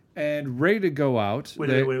 and ready to go out. Wait.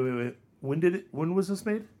 When was this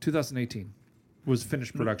made? 2018 was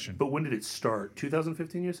finished production. But when did it start?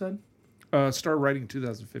 2015, you said? Started writing in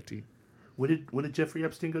 2015. When did Jeffrey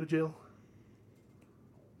Epstein go to jail?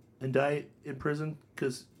 And die in prison?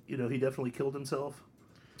 Because, he definitely killed himself.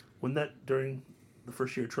 When that during the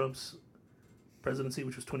first year of Trump's presidency,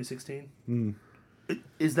 which was 2016?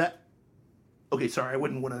 Is that... Okay, sorry, I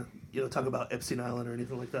wouldn't want to, talk about Epstein Island or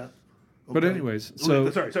anything like that. But Okay. anyways,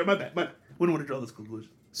 Sorry, my bad. Wouldn't want to draw this conclusion.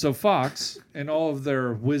 So Fox, in all of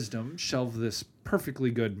their wisdom, shelved this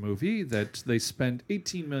perfectly good movie that they spent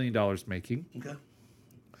 $18 million making. Okay.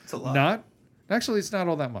 It's a lot. It's not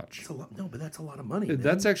all that much. It's a lot. No, but that's a lot of money, man.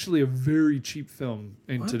 That's actually a very cheap film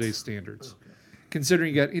in What? today's standards. Okay.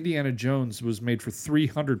 Considering you got Indiana Jones was made for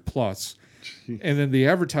 300 plus, Jeez. and then the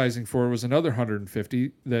advertising for it was another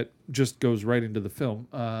 150 that just goes right into the film.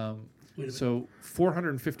 Wait a minute. So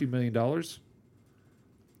 $450 million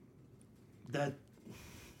That...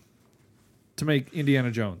 to make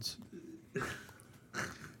Indiana Jones.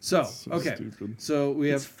 So, So okay. stupid. So we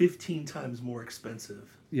It's have 15 times more expensive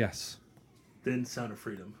yes. than Sound of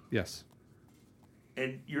Freedom. Yes.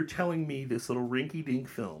 And you're telling me this little rinky-dink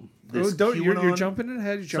film... Oh, This you're QAnon jumping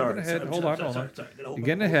ahead. You're jumping ahead. Hold on. Sorry. You're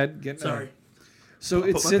getting ahead. Sorry. So I'll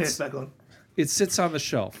it put my pants sits. back on. It sits on the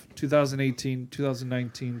shelf. 2018,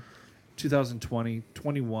 2019, 2020,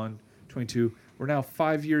 21, 22. We're now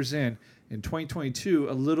 5 years in. In 2022,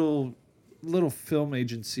 a little film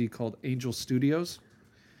agency called Angel Studios.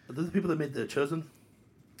 Are those the people that made The Chosen?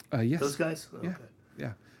 Yes. Those guys? Oh, Yeah. okay.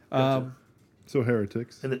 Yeah. Gotcha. So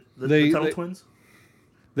heretics. And the They- Tuttle they- Twins?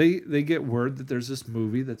 They get word that there's this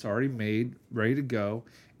movie that's already made, ready to go,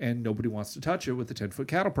 and nobody wants to touch it with a 10-foot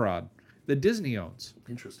cattle prod that Disney owns.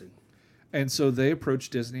 Interesting. And so they approach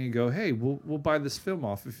Disney and go, "Hey, we'll buy this film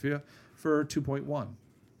off of you for 2.1."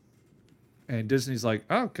 And Disney's like,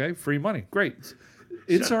 oh, "Okay, free money, great.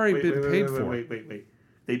 It's Shut- already wait, been wait, paid wait, for." Wait.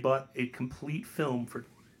 They bought a complete film for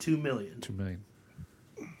 $2 million. $2 million.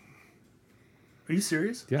 Are you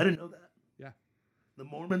serious? Yeah. I didn't know that. Yeah. The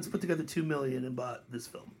Mormons put together $2 million and bought this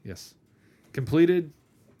film. Yes. Completed.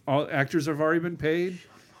 All actors have already been paid.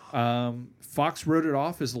 Fox wrote it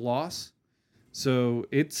off as a loss. So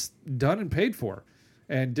it's done and paid for.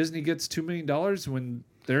 And Disney gets $2 million when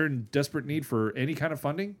they're in desperate need for any kind of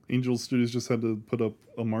funding. Angel Studios just had to put up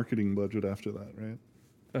a marketing budget after that, right?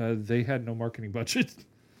 They had no marketing budget.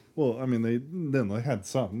 Well, I mean, they had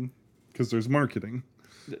some because there's marketing.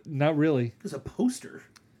 Not really. There's a poster.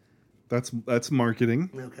 That's marketing.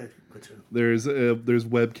 Okay, gotcha. There's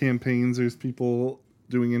web campaigns. There's people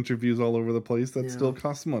doing interviews all over the place. That Yeah. still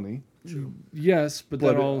costs money. Yes, but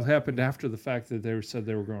But, that all happened after the fact that they said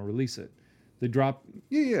they were going to release it. They dropped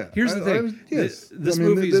Yeah. Here's the thing. Yes. This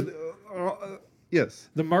movie's- yes.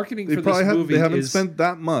 the marketing They for probably this movie. they haven't is, spent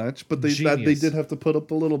that much, but they genius. did have to put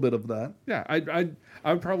up a little bit of that. Yeah, I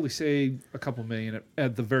would probably say a couple million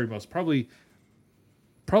at the very most. Probably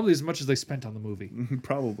as much as they spent on the movie.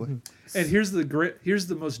 Probably. And here's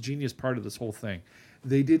the most genius part of this whole thing.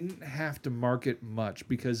 They didn't have to market much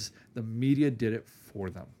because the media did it for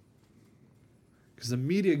them. Because the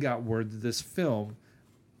media got word that this film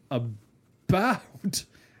about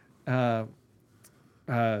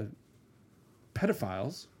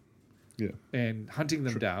pedophiles Yeah. and hunting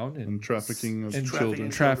them down And trafficking of and children.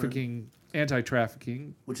 trafficking,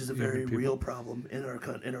 anti-trafficking, Which is a younger very people. real problem in our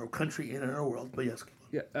country and in our world. But yes,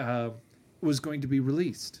 was going to be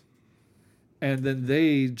released. And then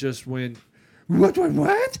they just went, what?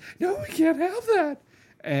 No, we can't have that.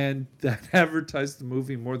 And that advertised the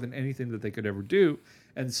movie more than anything that they could ever do.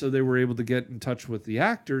 And so they were able to get in touch with the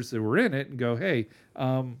actors that were in it and go, hey,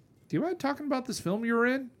 do you mind talking about this film you were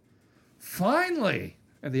in? Finally!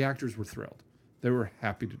 And the actors were thrilled. They were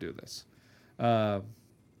happy to do this. And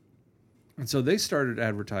so they started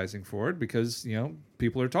advertising for it because,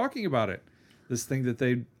 people are talking about it. This thing that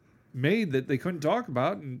they made that they couldn't talk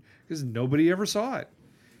about and because nobody ever saw it.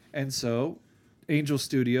 And so Angel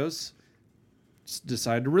Studios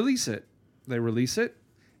decided to release it. They release it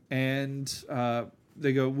and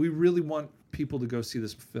they go, we really want people to go see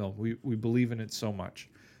this film. We believe in it so much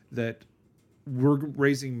that we're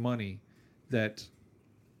raising money that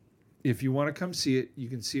if you want to come see it, you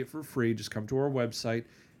can see it for free. Just come to our website,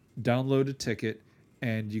 download a ticket,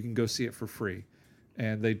 and you can go see it for free.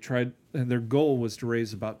 And they tried, and their goal was to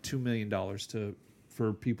raise about $2 million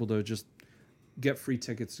for people to just get free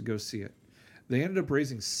tickets to go see it. They ended up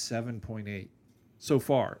raising 7.8 so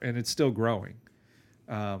far, and it's still growing.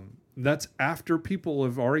 That's after people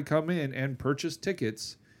have already come in and purchased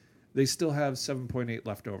tickets. They still have 7.8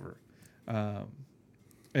 left over.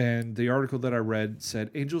 And the article that I read said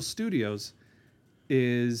Angel Studios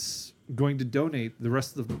is going to donate the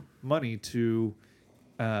rest of the money to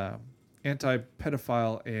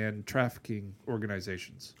anti-pedophile and trafficking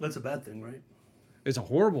organizations. That's a bad thing, right? It's a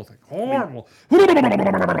horrible thing. Horrible.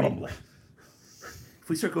 If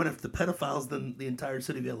we start going after the pedophiles, then the entire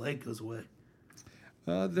city of LA goes away.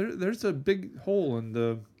 There's a big hole in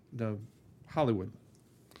the Hollywood.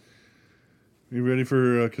 You ready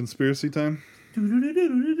for conspiracy time?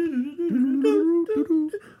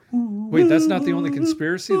 Wait, that's not the only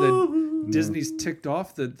conspiracy that Disney's ticked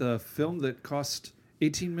off that the film that cost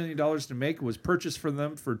 $18 million to make was purchased for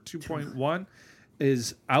them for 2.1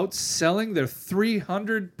 is outselling their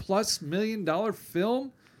 $300+ million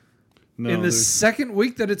film No, in the second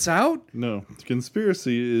week that it's out? No. The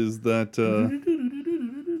conspiracy is that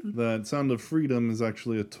that Sound of Freedom is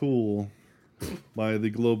actually a tool by the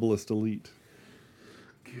globalist elite.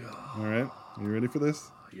 All right? Are you ready for this?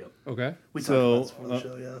 Yep. Okay. We talked about this before the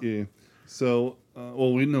show, yeah. Yeah. So,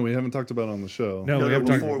 we haven't talked about it on the show. No, we haven't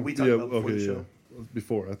before talked. we talked about it before the show.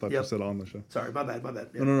 Before. I thought you Yep. said on the show. Sorry, my bad.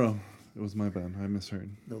 Yeah. No. It was my bad. I misheard.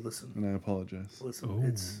 No, listen. And I apologize. Listen,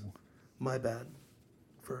 it's my bad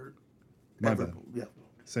for My bad. Yeah.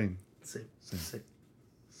 Same. Same.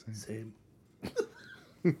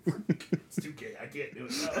 It's too gay. I can't do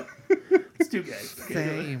it. No. It's too gay. I can't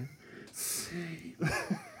do it. Same.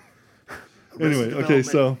 Anyway, okay,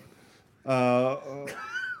 so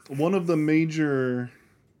one of the major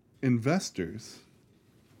investors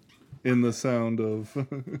in the Sound of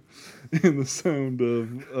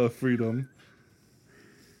Freedom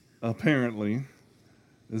apparently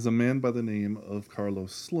is a man by the name of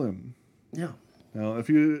Carlos Slim. Yeah. Now, if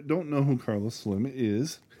you don't know who Carlos Slim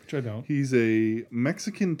is, Which I don't. he's a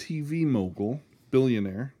Mexican TV mogul,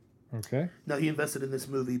 billionaire. Okay. Now, he invested in this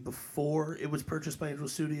movie before it was purchased by Angel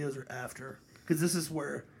Studios or after? Because this is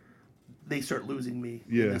where they start losing me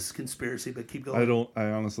in this conspiracy, but keep going.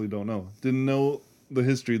 I honestly don't know. Didn't know the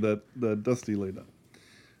history that Dusty laid out.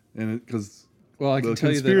 And because Well, I can the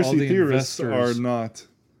tell you that all conspiracy the theorists investors are not,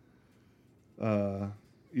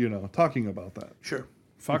 talking about that. Sure.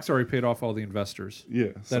 Fox already paid off all the investors.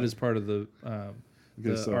 Yeah. That is part of the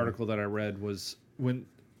so- article that I read was when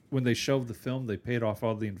they shelved the film, they paid off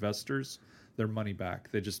all the investors their money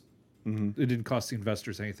back. They just it didn't cost the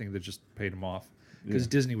investors anything. They just paid them off because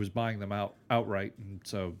Disney was buying them outright, and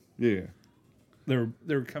so Yeah.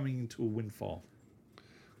 they're coming into a windfall.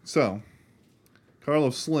 So,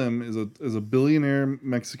 Carlos Slim is a billionaire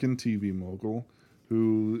Mexican TV mogul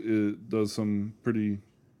who does some pretty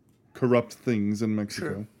corrupt things in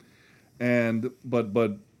Mexico. Sure.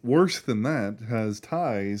 But worse than that, has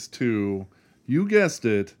ties to, you guessed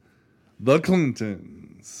it, the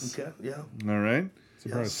Clintons. Okay. Yeah. All right?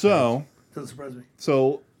 Surprise. So, Doesn't surprise me.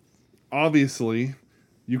 So, obviously,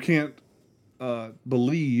 you can't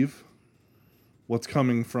believe what's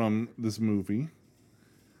coming from this movie,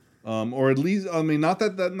 or at least, not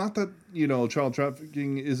that child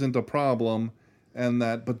trafficking isn't a problem,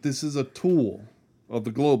 but this is a tool of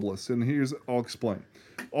the globalists, and I'll explain.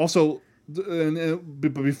 Also,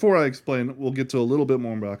 but before I explain, we'll get to a little bit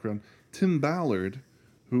more background. Tim Ballard,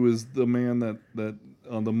 who is the man that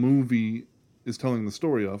the movie is telling the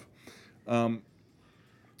story of,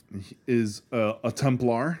 is a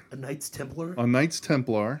Templar. A Knights Templar? A Knights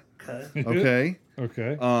Templar. Okay. Okay.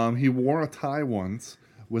 Okay. He wore a tie once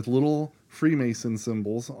with little Freemason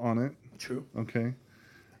symbols on it. True. Okay.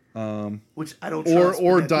 Which I don't trust.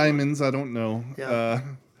 Or diamonds. I don't know. Yeah.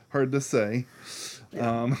 Hard to say.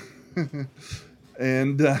 Yeah.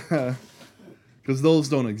 And because those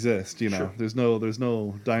don't exist, Sure. There's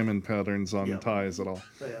no diamond patterns on ties at all.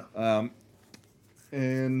 Yeah.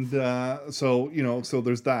 So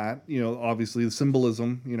there's that. Obviously the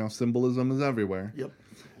symbolism. Symbolism is everywhere. Yep.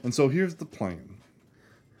 And so here's the plan.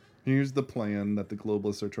 Here's the plan that the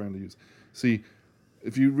globalists are trying to use. See,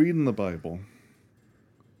 if you read in the Bible,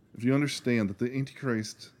 if you understand that the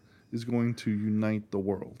Antichrist is going to unite the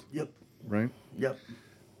world, Yep. right? Yep.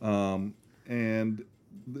 And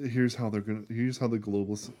here's how the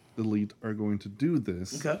globalist elite are going to do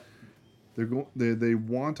this. Okay. They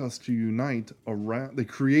want us to unite around. They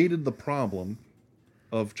created the problem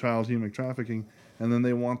of child human trafficking, and then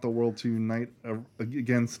they want the world to unite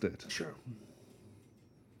against it. Sure.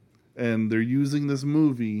 And they're using this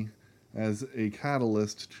movie as a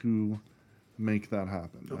catalyst to make that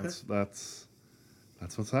happen. Okay. That's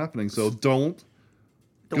what's happening. So don't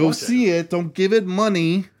Don't go watch see it. Don't give it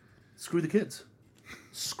money. Screw the kids.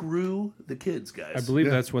 Screw the kids, guys. I believe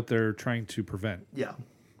Yeah. that's what they're trying to prevent. Yeah.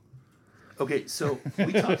 Okay, so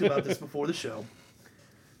we talked about this before the show.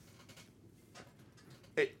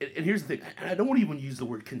 And here's the thing. I don't want to even use the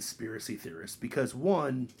word conspiracy theorist because,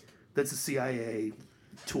 one, that's a CIA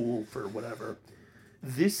tool for whatever.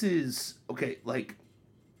 This is, okay,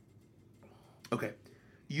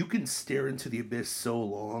 you can stare into the abyss so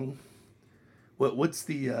long. What's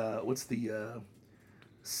the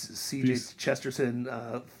C.J. Chesterton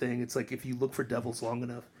thing? It's like if you look for devils long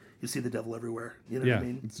enough, you see the devil everywhere. You know what I Yeah.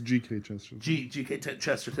 mean? It's G.K. Chesterton. G.K.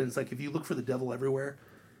 Chesterton. It's like if you look for the devil everywhere,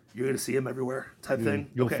 you're going to see him everywhere type thing.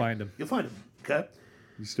 You'll Okay. find him. You'll find him. Okay?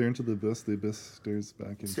 You stare into the abyss stares back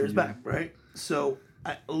into Stares you. back, right? So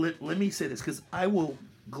let me say this because I will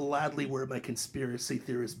gladly wear my conspiracy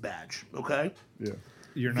theorist badge. Okay? Yeah.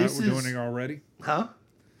 You're not This is- doing it already? Huh?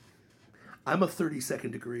 I'm a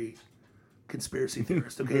 32nd degree conspiracy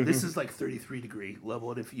theorist. Okay, this is like 33 degree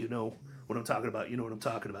level, and if you know what I'm talking about, you know what I'm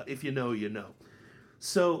talking about. If you know, you know.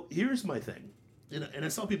 So here's my thing, and I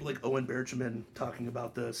saw people like Owen Bergman talking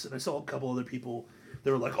about this, and I saw a couple other people. They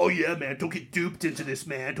were like, "Oh yeah, man, don't get duped into this,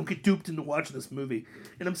 man. Don't get duped into watching this movie."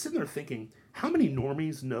 And I'm sitting there thinking, how many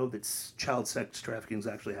normies know that child sex trafficking is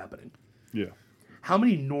actually happening? Yeah. How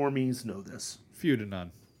many normies know this? Few to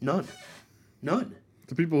none. None.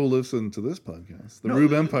 The people who listen to this podcast, the No,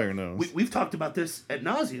 Rube Empire knows. We've talked about this ad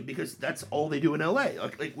nauseum because that's all they do in LA.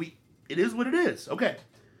 It is what it is. Okay.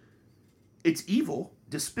 It's evil,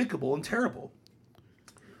 despicable, and terrible.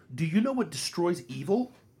 Do you know what destroys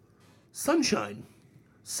evil? Sunshine.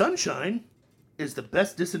 Sunshine is the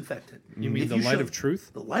best disinfectant. You mean If the light shine- of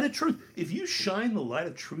truth? The light of truth. If you shine the light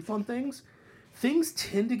of truth on things, things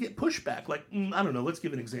tend to get pushed back. Like, I don't know, let's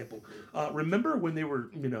give an example. Remember when they were,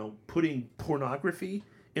 putting pornography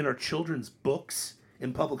in our children's books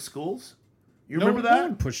in public schools? You remember No that?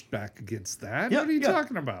 one pushed back against that. Yeah, What are you yeah.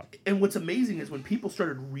 talking about? And what's amazing is when people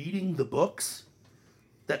started reading the books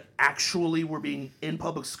that actually were being in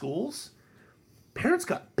public schools, parents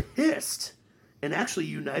got pissed and actually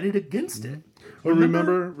united against it. Or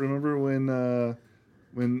remember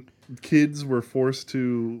when kids were forced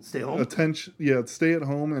to Stay home? stay at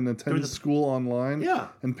home and attend the- school online. Yeah.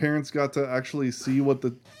 And parents got to actually see what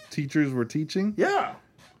the teachers were teaching. Yeah.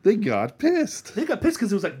 They got pissed. They got pissed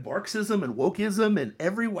because it was like Marxism and wokeism and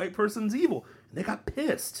every white person's evil. And they got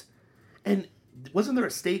pissed. And wasn't there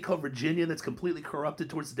a state called Virginia that's completely corrupted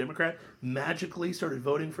towards the Democrat? Magically started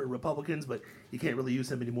voting for Republicans, but you can't really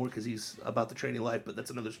use him anymore because he's about the tranny life, but that's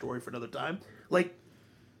another story for another time. Like,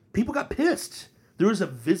 people got pissed. There was a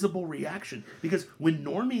visible reaction because when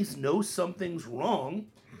normies know something's wrong,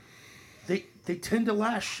 they tend to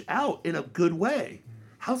lash out in a good way.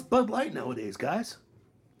 How's Bud Light nowadays, guys?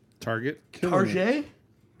 Target? Target?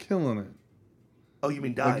 Killing it. Oh, you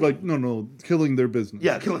mean dying? No, killing their business.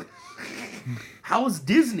 Yeah, killing. How is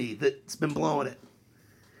Disney that's been blowing it?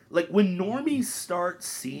 Like when normies start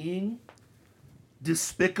seeing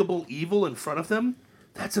despicable evil in front of them,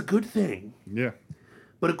 that's a good thing. Yeah.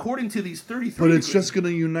 But according to these 33, But it's just going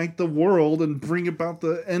to unite the world and bring about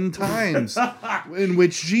the end times in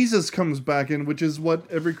which Jesus comes back in, which is what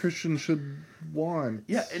every Christian should want.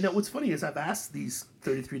 Yeah, and what's funny is I've asked these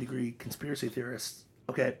 33-degree conspiracy theorists,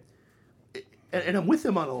 okay, and I'm with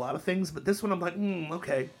them on a lot of things, but this one I'm like,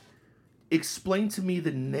 okay, explain to me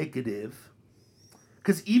the negative.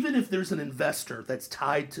 Because even if there's an investor that's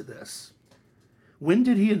tied to this, when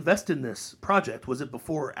did he invest in this project? Was it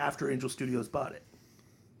before or after Angel Studios bought it?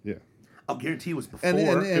 Yeah. I'll guarantee it was before. It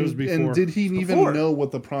was before. And did he even before. know what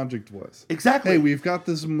the project was? Exactly. Hey, we've got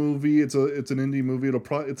this movie. It's an indie movie.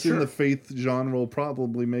 It's Sure. in the faith genre. It'll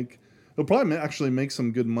probably actually make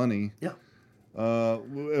some good money. Yeah.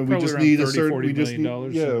 And we Probably just around need a $30, certain. $40 We just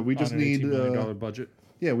million need. Yeah, we on just an need. $18 million budget.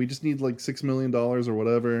 Yeah, we just need like $6 million or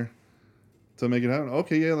whatever. to make it happen.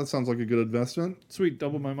 Okay, yeah, that sounds like a good investment. Sweet,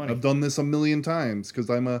 double my money. I've done this a million times because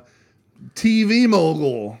I'm a TV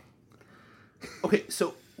mogul. Okay,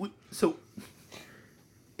 so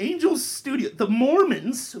Angels Studio, the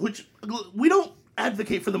Mormons, which we don't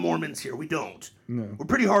advocate for the Mormons here. We don't. No. We're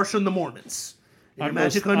pretty harsh on the Mormons. And on, your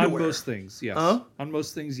magic most, underwear. on most things, yes. Huh? On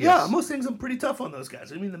most things, yes. Yeah, most things I'm pretty tough on those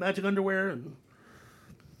guys. I mean, the magic underwear and,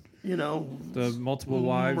 the multiple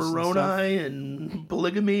wives. Moroni and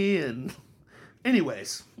polygamy and...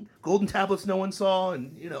 Anyways, golden tablets no one saw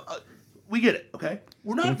and, we get it, okay?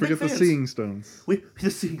 We're not Don't forget big the fans. seeing stones.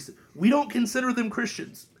 We don't consider them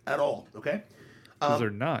Christians at all, okay? Because they're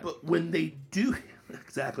not. But when they do...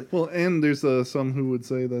 Exactly. Well, and there's some who would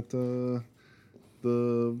say that the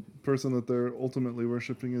person that they're ultimately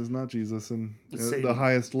worshiping is not Jesus, and It's the Satan.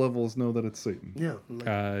 highest levels know that it's Satan.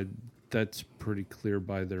 Yeah. That's pretty clear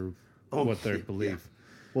by their Oh, what they yeah, believe.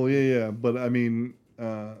 Well, yeah, but I mean,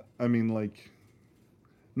 like,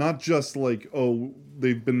 not just like, oh,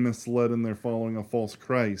 they've been misled and they're following a false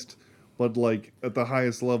Christ, but like at the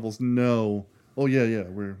highest levels, know, oh yeah,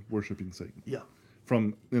 we're worshiping Satan. Yeah.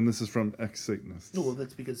 And this is from ex-Satanists. Well,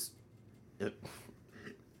 that's because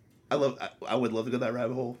I would love to go down that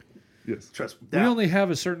rabbit hole. Yes. Trust me. We Now, only have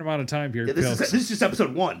a certain amount of time here. this is just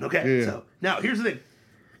episode 1, okay? Yeah. So now here's the thing: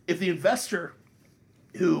 if the investor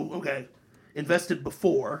who invested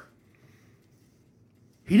before,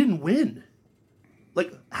 he didn't win.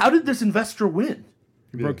 Like, how did this investor win?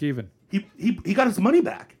 Broke even. He got his money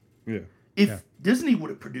back. Yeah. If Disney would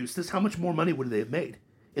have produced this, how much more money would they have made?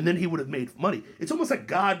 And then he would have made money. It's almost like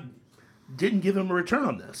God didn't give him a return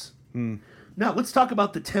on this. Now, let's talk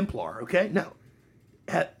about the Templar, okay? Now,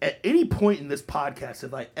 at any point in this podcast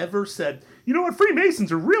have I ever said, you know what,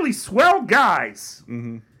 Freemasons are really swell guys?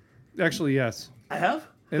 Actually, yes. I have?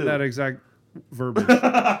 In Who? that exact verbiage.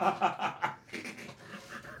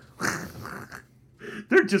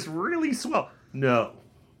 They're just really swell. No.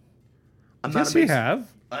 I'm not Yes, a you Mason. have.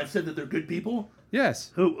 I've said that they're good people.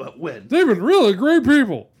 Yes. Who? When? They've been really great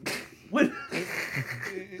people. When?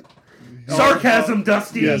 Sarcasm,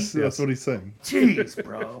 Dusty. Yes, that's what he's saying. Jeez,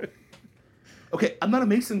 bro. Okay, I'm not a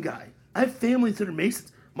Mason guy. I have families that are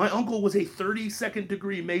Masons. My uncle was a 32nd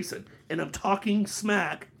degree Mason, and I'm talking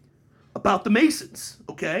smack about the Masons,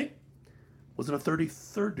 okay? Wasn't a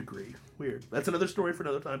 33rd degree. Weird. That's another story for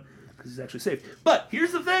another time, because he's actually safe. But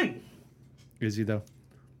here's the thing. Is he, though?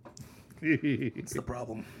 It's the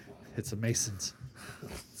problem. It's the Masons.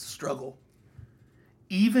 Struggle.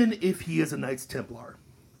 Even if he is a Knights Templar,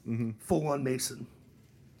 full-on Mason,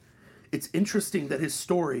 it's interesting that his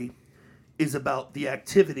story is about the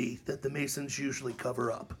activity that the Masons usually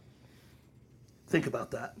cover up. Think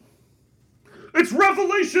about that. It's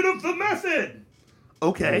revelation of the method!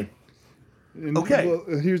 Okay. And, Okay. Well,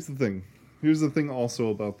 here's the thing. Here's the thing also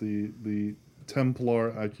about the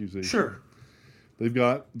Templar accusation. Sure. They've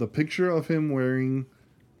got the picture of him wearing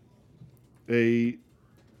a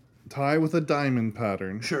tie with a diamond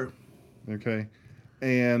pattern. Sure. Okay.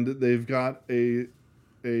 And they've got a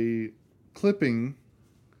clipping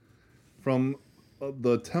from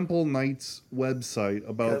the Temple Knights website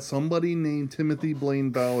about Okay. somebody named Timothy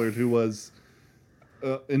Blaine Ballard who was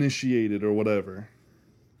initiated or whatever.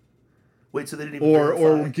 Wait, so they didn't even Or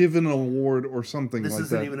verify? given an award or something This like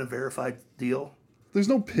isn't that. even a verified deal? There's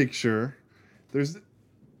no picture. There's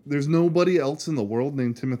nobody else in the world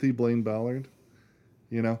named Timothy Blaine Ballard.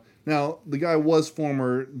 You know? Now, the guy was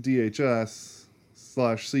former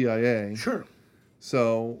DHS/CIA. Sure.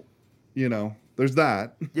 So, there's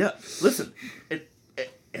that. Yeah. Listen, at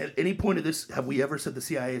any point of this, have we ever said the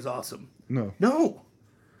CIA is awesome? No.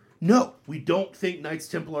 No, we don't think Knights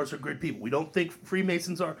Templars are good people. We don't think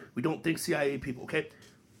Freemasons are. We don't think CIA people. Okay,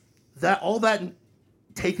 all that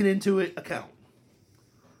taken into account.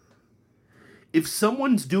 If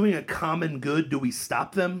someone's doing a common good, do we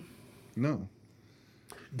stop them? No.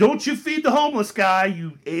 Don't you feed the homeless guy,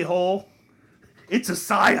 you a-hole. It's a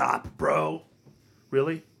psyop, bro.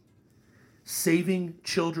 Really? Saving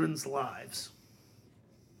children's lives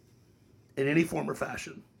in any form or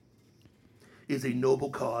fashion is a noble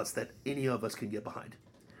cause that any of us can get behind.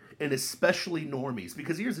 And especially normies.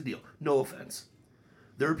 Because here's the deal. No offense.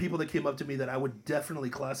 There are people that came up to me that I would definitely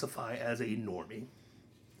classify as a normie.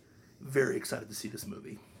 Very excited to see this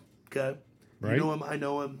movie. Okay? Right. You know him, I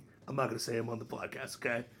know him. I'm not going to say him on the podcast,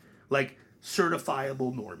 okay? Like,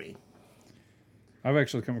 certifiable normie. I've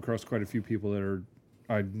actually come across quite a few people that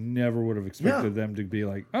I never would have expected Yeah. them to be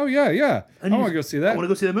like, oh, yeah. I want to go see I that. want to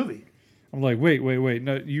go see that movie. I'm like, wait.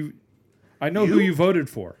 No, I know who you voted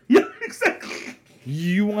for. Yeah, exactly.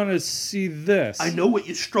 You want to see this. I know what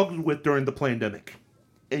you struggled with during the pandemic.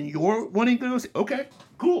 And you're wanting to go see. Okay,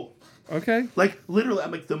 cool. Okay. Like literally,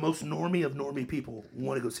 I'm like the most normie of normie people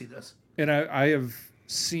want to go see this. And I have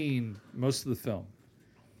seen most of the film.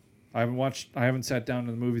 I haven't sat down in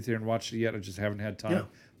the movie theater and watched it yet. I just haven't had time. Yeah.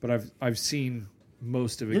 But I've seen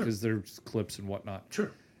most of it because there's clips and whatnot.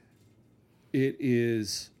 Sure. It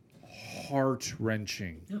is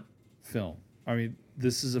heart-wrenching film. I mean,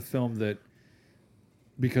 this is a film that,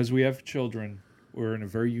 because we have children, we're in a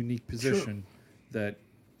very unique position that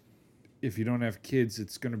if you don't have kids,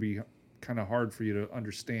 it's going to be kind of hard for you to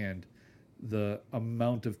understand the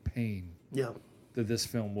amount of pain Yeah. that this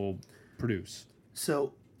film will produce.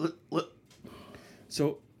 So, look.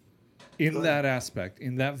 So, in that aspect,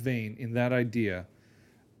 in that vein, in that idea,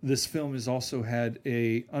 this film has also had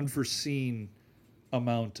a unforeseen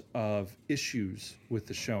amount of issues with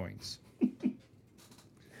the showings.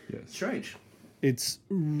 Yes. Strange. It's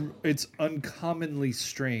uncommonly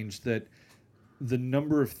strange that the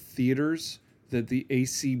number of theaters that the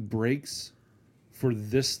AC breaks for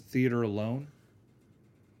this theater alone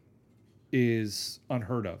is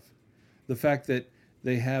unheard of. The fact that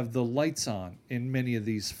they have the lights on in many of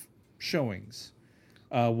these showings.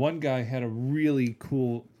 One guy had a really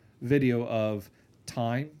cool video of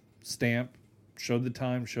time, stamp, showed the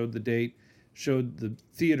time, showed the date, showed the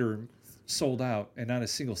theater sold out, and not a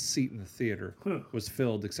single seat in the theater was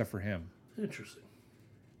filled except for him. Interesting.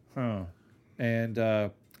 Huh. And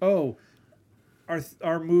our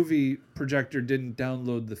movie projector didn't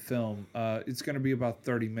download the film. It's going to be about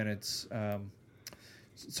 30 minutes.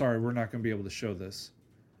 Sorry, we're not going to be able to show this.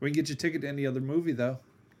 We can get you a ticket to any other movie, though.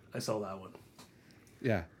 I saw that one.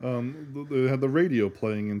 Yeah. They had the radio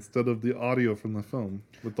playing instead of the audio from the film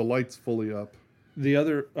with the lights fully up. The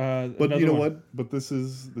other, But you know what? But this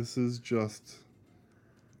is just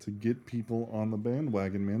to get people on the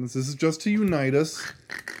bandwagon, man. This is just to unite us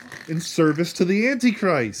in service to the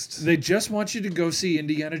Antichrist. They just want you to go see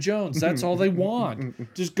Indiana Jones. That's all they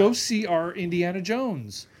want. Just go see our Indiana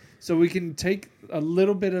Jones, so we can take a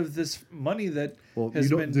little bit of this money that has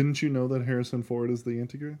been. Didn't you know that Harrison Ford is the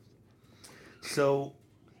Antichrist? So,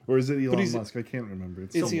 or is it Elon Musk? I can't remember.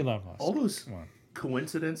 It's Elon Musk. All those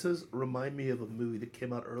coincidences remind me of a movie that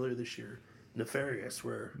came out earlier this year, Nefarious,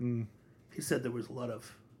 where he said there was a lot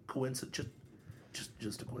of coincidence,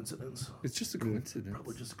 just a coincidence. It's just a coincidence.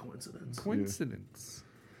 Probably just a coincidence. Coincidence.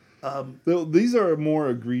 These are more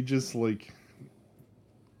egregious. Like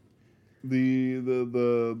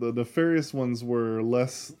the Nefarious ones were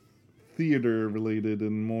less theater related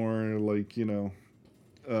and more like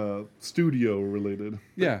studio related.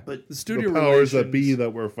 Yeah, but the studio the powers that relations, be that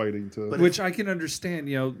we're fighting to. which I can understand.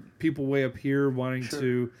 People way up here wanting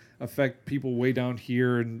to affect people way down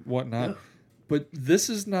here and whatnot. Yeah. But this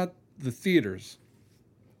is not the theaters.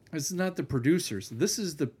 This is not the producers. This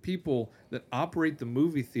is the people that operate the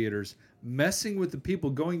movie theaters messing with the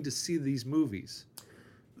people going to see these movies.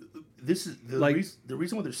 This is the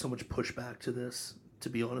reason why there's so much pushback to this, to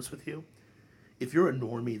be honest with you. If you're a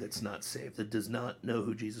normie that's not saved, that does not know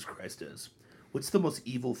who Jesus Christ is, what's the most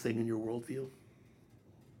evil thing in your worldview?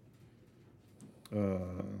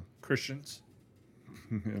 Christians.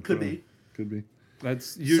 Yeah, Could be. Could be.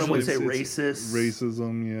 That's Some usually would say racist.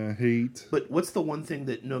 Racism, hate. But what's the one thing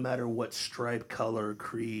that no matter what stripe, color,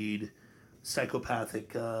 creed,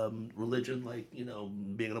 psychopathic religion, like,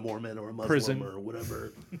 being a Mormon or a Muslim Prison. or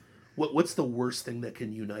whatever, what's the worst thing that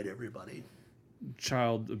can unite everybody?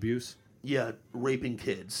 child abuse. Yeah, raping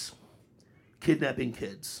kids, kidnapping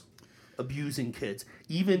kids, abusing kids.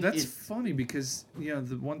 Even That's if, funny because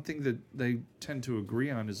the one thing that they tend to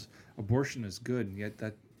agree on is abortion is good, and yet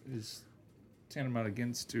that is tantamount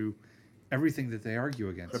against to everything that they argue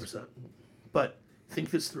against. 100%. But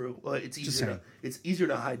think this through. It's easier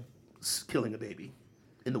to hide killing a baby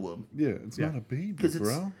in the womb. Yeah, it's not a baby, Because it's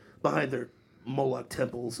bro. behind their Moloch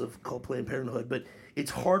temples called Planned Parenthood. But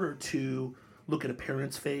it's harder to look at a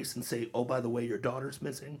parent's face and say, oh, by the way, your daughter's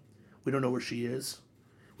missing. We don't know where she is.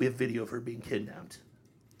 We have video of her being kidnapped.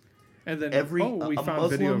 And then we a found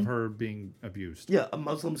video of Muslim- her being abused. Yeah, a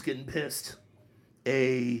Muslim's getting pissed.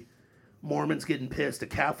 A Mormon's getting pissed. A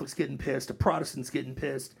Catholic's getting pissed. A Protestant's getting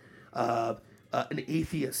pissed. An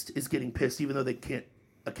atheist is getting pissed, even though they can't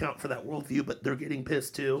account for that worldview, but they're getting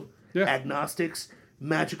pissed too. Yeah. Agnostics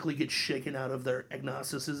magically get shaken out of their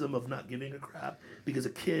agnosticism of not giving a crap because a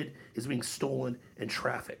kid is being stolen and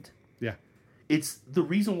trafficked. Yeah. It's the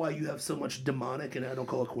reason why you have so much demonic, and I don't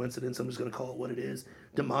call it coincidence, I'm just going to call it what it is,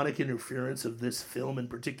 demonic interference of this film in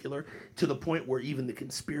particular, to the point where even the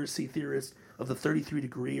conspiracy theorists of the 33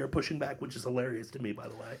 degree are pushing back, which is hilarious to me, by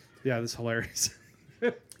the way. Yeah, that's hilarious.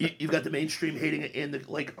 You've got the mainstream hating it, and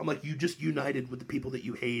I'm like, you just united with the people that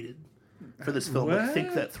you hated. for this film. Like,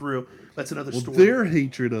 think that through. That's another story. Their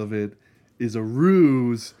hatred of it is a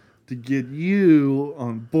ruse to get you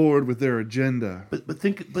on board with their agenda. But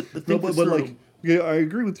think this But through. like, yeah, I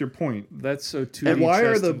agree with your point. That's so 2D. And why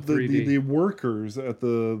are chess the, in the, 3D the workers at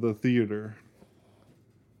the theater?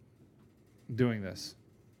 doing this?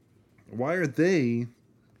 Why are they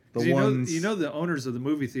the You ones? know, the owners of the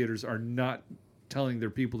movie theaters are not telling their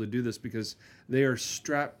people to do this because they are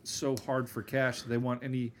strapped so hard for cash. They want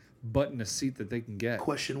any butt in a seat that they can get.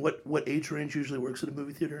 Question: What age range usually works at a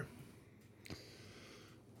movie theater?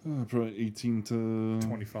 Probably 18 to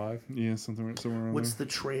 25. Yeah, somewhere around What's there.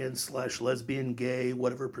 the trans/lesbian, gay,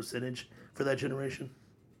 whatever percentage for that generation?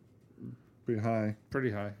 Pretty high, Pretty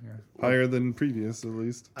high. Yeah. higher than previous at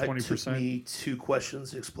least. It took 20%? me 2 questions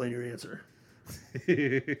to explain your answer.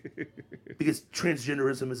 Because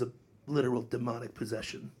transgenderism is a literal demonic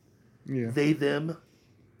possession. Yeah, They, them.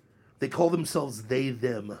 They call themselves they,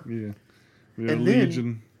 them. yeah. We are And then-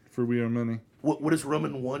 legion for we are many. What does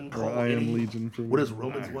Roman 1 Or call I am any- legion for. What does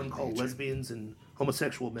Romans 1 call lesbians and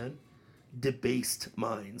homosexual men? Debased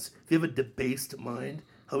minds. If you have a debased mind,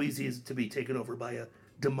 how easy is it to be taken over by a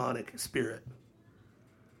demonic spirit?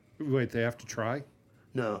 Wait, they have to try?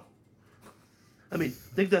 No. I mean,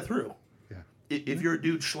 think that through. Yeah. If you're a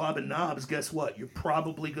dude slobbing knobs, guess what? You're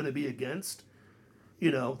probably going to be against,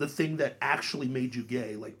 the thing that actually made you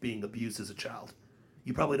gay, like being abused as a child.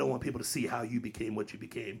 You probably don't want people to see how you became what you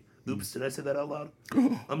became. Oops, did I say that out loud?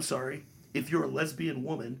 I'm sorry. If you're a lesbian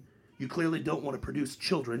woman, you clearly don't want to produce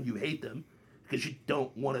children. You hate them because you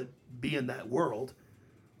don't want to be in that world.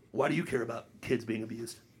 Why do you care about kids being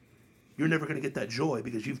abused? You're never going to get that joy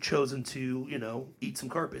because you've chosen to, eat some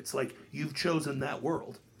carpets. Like, you've chosen that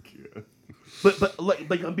world. Yeah. But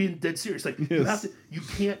like I'm being dead serious. Like, Yes. you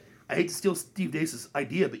can't. I hate to steal Steve Dace's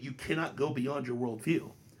idea, but you cannot go beyond your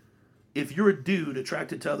worldview. If you're a dude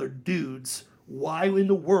attracted to other dudes, why in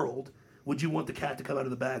the world would you want the cat to come out of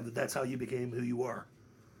the bag that that's how you became who you are?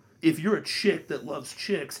 If you're a chick that loves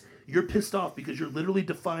chicks, you're pissed off because you're literally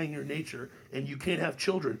defying your nature and you can't have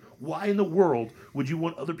children. Why in the world would you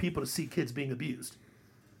want other people to see kids being abused?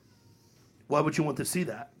 Why would you want to see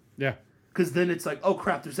that? Yeah. Because then it's like, oh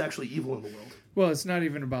crap, there's actually evil in the world. Well, it's not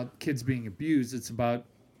even about kids being abused. It's about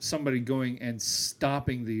somebody going and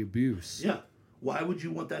stopping the abuse. Yeah. Why would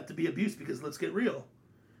you want that to be abuse? Because let's get real.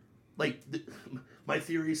 Like, my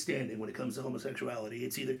theory is standing when it comes to homosexuality.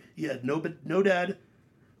 It's either you had no dad,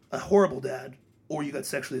 a horrible dad, or you got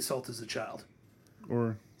sexually assaulted as a child.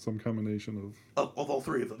 Or some combination Of all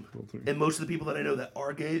 3 of them. all three. And most of the people that I know that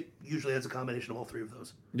are gay usually has a combination of all 3 of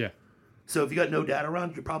those. Yeah. So if you got no dad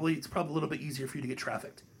around, it's probably a little bit easier for you to get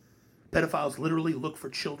trafficked. Pedophiles literally look for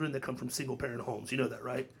children that come from single parent homes. You know that,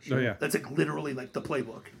 right? Oh, yeah. That's like literally like the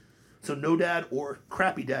playbook. So no dad or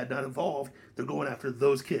crappy dad not involved, they're going after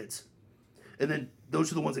those kids. And then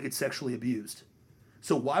those are the ones that get sexually abused.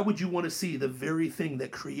 So why would you want to see the very thing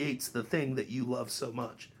that creates the thing that you love so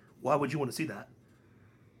much? Why would you want to see that?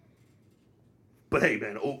 But hey,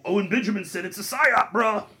 man, Owen Benjamin said it's a psyop,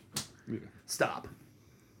 bruh. Yeah. Stop.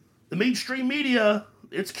 The mainstream media,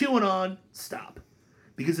 it's QAnon. Stop.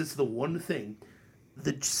 Because it's the one thing.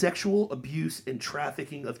 The sexual abuse and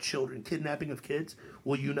trafficking of children, kidnapping of kids,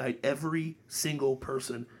 will unite every single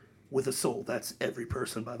person with a soul. That's every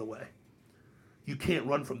person, by the way. You can't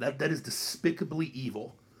run from that. That is despicably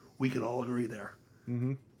evil. We can all agree there.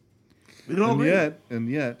 Mm-hmm. We can all agree. And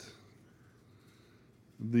yet,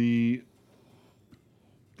 the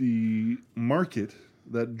market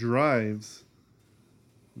that drives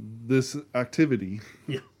this activity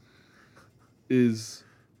Yeah. is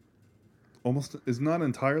not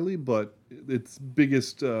entirely, but its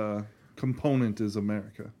biggest component is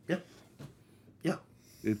America. Yeah. Yeah.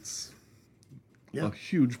 It's Yeah. a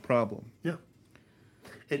huge problem. Yeah.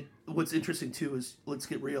 And what's interesting too is, let's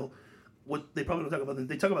get real. What they probably don't talk about,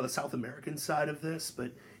 they talk about the South American side of this,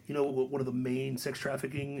 but you know what one of the main sex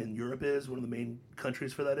trafficking in Europe is? One of the main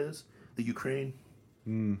countries for that is the Ukraine.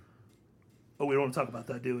 Oh, we don't want to talk about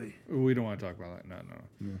that, do we? We don't want to talk about that.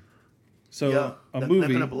 No. So Yeah. a that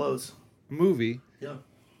movie, kind of blows. yeah, Yeah.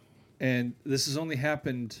 and this has only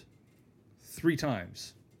happened 3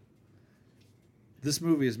 times. This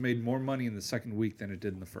movie has made more money in the second week than it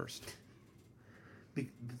did in the first.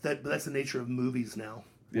 That's the nature of movies now.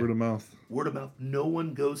 Word of mouth. Word of mouth. No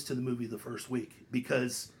one goes to the movie the first week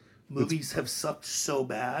because movies have sucked so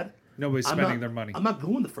bad. Nobody's spending their money. I'm not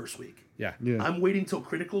going the first week. Yeah. Yeah. I'm waiting till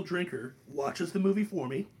Critical Drinker watches the movie for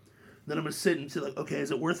me. Then I'm going to sit and say, like, okay, is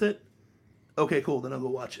it worth it? Okay, cool. Then I'll go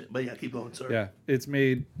watch it. But yeah, keep going. Sorry. Yeah. It's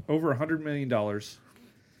made over $100 million.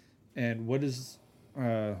 And what is...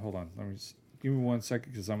 hold on. Give me 1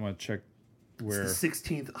 second because I'm going to check where It's the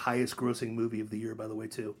 16th highest grossing movie of the year, by the way,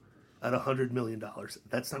 too, at $100 million.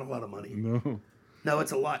 That's not a lot of money. No. Now,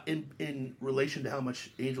 it's a lot in relation to how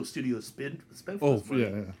much Angel Studios spent for Oh, this money.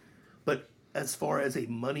 yeah. But as far as a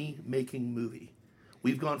money-making movie,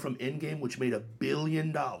 we've gone from Endgame, which made $1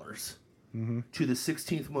 billion, to the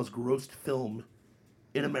 16th most grossed film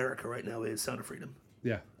in America right now is Sound of Freedom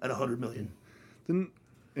yeah, at $100 million. Didn't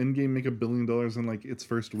Endgame make $1 billion in like its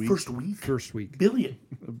first week? First week? first week. Billion.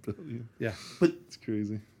 $1 billion. Yeah, But It's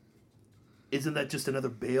crazy. isn't that just another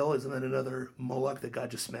Bale? Isn't that another Moloch that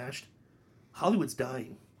God just smashed? Hollywood's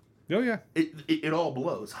dying. oh yeah. It all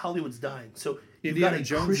blows. Hollywood's dying. So you've got Indiana a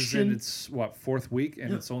Jones Christian. is in its fourth week,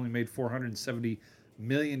 and it's only made $470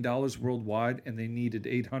 million worldwide, and they needed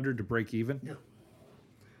 800 to break even. Yeah.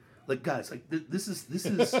 Like guys, like this is.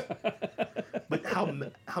 But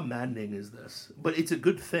how maddening is this? But it's a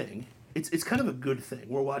good thing. It's kind of a good thing.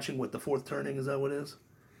 We're watching what the fourth turning is. That what it is?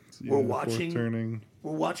 Yeah, We're fourth watching. turning.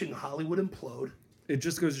 We're watching Hollywood implode. It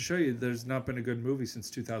just goes to show you there's not been a good movie since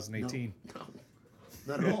 2018. No,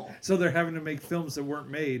 not at all. So they're having to make films that weren't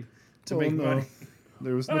made to Oh, make no. money.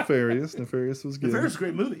 There was Nefarious. Nefarious was The good. Fair's a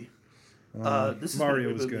great movie. This is Mario a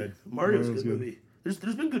great was movie. good. Mario's a Mario's good good. movie. There's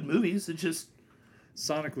been good movies. It's just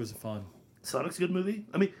Sonic was fun. Sonic's a good movie.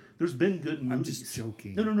 I mean, there's been good movies. I'm just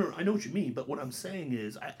joking. No. I know what you mean, but what I'm saying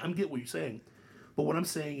is, I'm get what you're saying, but what I'm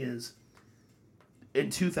saying is, in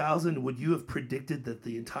 2000, would you have predicted that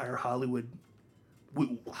the entire Hollywood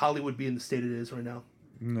be in the state it is right now,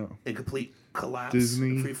 No. in complete collapse,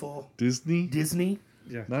 Disney. free fall? Disney? Disney.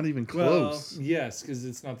 Yeah. Not even Well, close. yes, because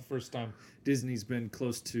it's not the first time Disney's been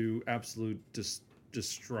close to absolute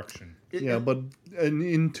destruction. Yeah, but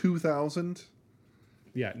in 2000,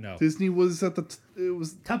 Yeah, no. Disney was at it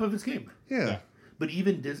was, Top of its game. yeah. But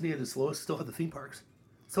even Disney at its lowest still had the theme parks.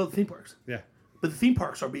 Still had the theme parks. Yeah. But the theme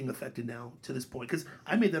parks are being affected now to this point. Because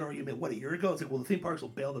I made that argument, a year ago? It's like, well, the theme parks will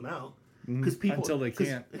bail them out. Because people... Until they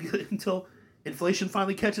can't. Until inflation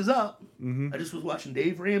finally catches up. I just was watching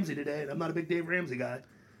Dave Ramsey today, and I'm not a big Dave Ramsey guy.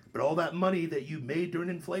 But all that money that you made during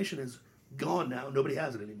inflation is gone now. Nobody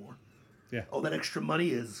has it anymore. Yeah. All that extra money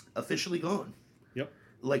is officially gone. Yep.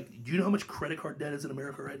 Like, do you know how much credit card debt is in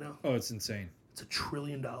America right now? Oh, it's insane. It's $1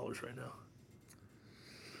 trillion right now.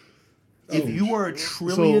 If you are $1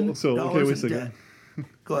 trillion So, okay, wait a in second. debt,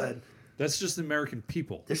 go ahead. That's just American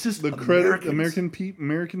people. It's just The credit Americans.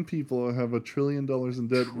 American people have $1 trillion in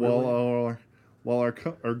debt, while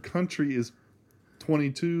our country is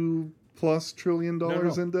 $22+ trillion No.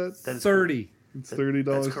 in debt. That is 30. It's $30.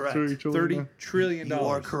 That's correct. $30 trillion. $30 trillion. You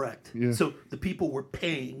are correct. Yeah. So the people we're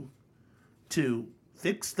paying to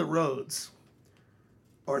fix the roads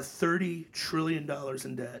are $30 trillion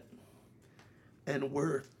in debt, and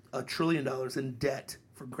we're $1 trillion in debt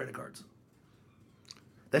from credit cards.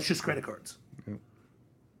 That's just credit cards. Yep.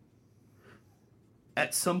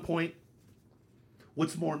 At some point,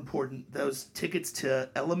 what's more important, those tickets to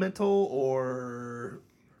Elemental or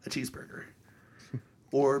a cheeseburger?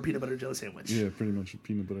 Or a peanut butter jelly sandwich? Yeah, pretty much a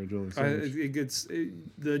peanut butter jelly sandwich.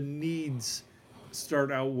 The needs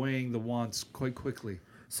start outweighing the wants quite quickly.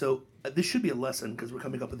 So this should be a lesson because we're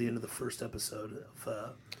coming up at the end of the first episode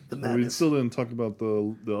of the We madness. still didn't talk about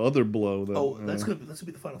the other blow. That, That's gonna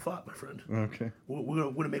be the final thought, my friend. Okay.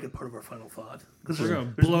 We're gonna make it part of our final thought because We're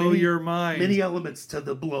going to blow your mind. many elements to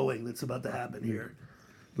the blowing that's about to happen here.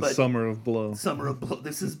 The But- summer of blow. Summer of blow.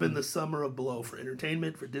 This has been the summer of blow for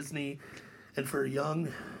entertainment, for Disney, and for young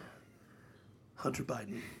Hunter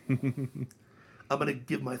Biden. I'm going to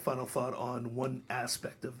give my final thought on one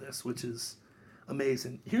aspect of this, which is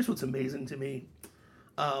amazing. Here's what's amazing to me.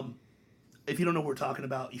 If you don't know what we're talking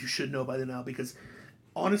about, you should know by now because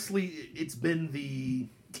honestly, it's been the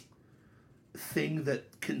thing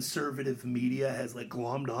that conservative media has like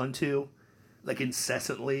glommed onto, like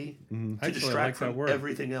incessantly, to Actually, I distract like that from word.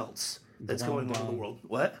 everything else that's Glommed going on in on. the world.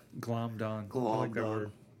 What? Glommed on. I Glommed like that on.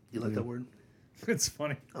 word. You like that word? It's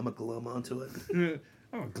funny. I'm a glom onto it. I'm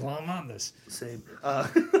going to glom on this. Same.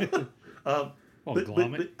 Oh,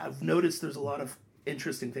 glom But it. I've noticed there's a lot of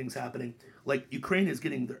interesting things happening. Like Ukraine is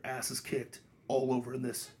getting their asses kicked all over in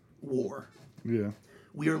this war. Yeah.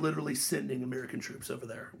 We are literally sending American troops over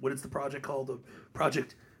there. What is the project called? The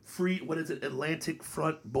Project Free, what is it? Atlantic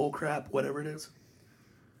Front Bullcrap, whatever it is.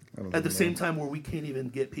 I don't At the know. same time where we can't even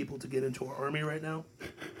get people to get into our army right now.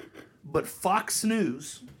 But Fox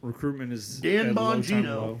News Recruitment is Dan at a low time Bongino.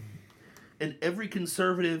 low. and every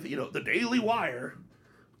conservative, the Daily Wire,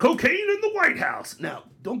 cocaine in the White House. Now,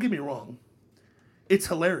 don't get me wrong. It's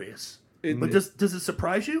hilarious. But does it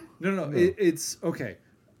surprise you? No. It's okay.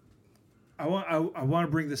 I want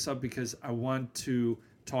to bring this up because I want to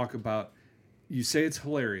talk about. You say it's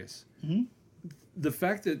hilarious. the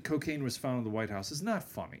fact that cocaine was found in the White House is not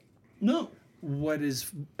funny. No. What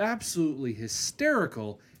is absolutely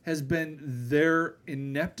hysterical has been their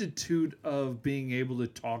ineptitude of being able to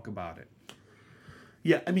talk about it.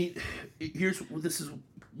 Yeah, I mean, this is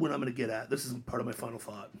what I'm going to get at. This is part of my final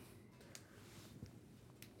thought.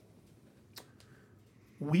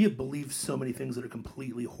 We have believed so many things that are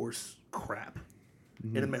completely horse crap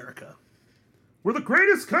in America. We're the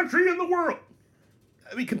greatest country in the world.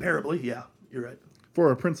 I mean, comparably, yeah, you're right. For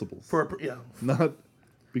our principles. Yeah. Not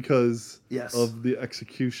because Yes. of the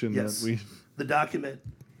execution Yes. that we... The document,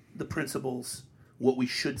 the principles, what we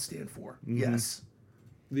should stand for. Yes.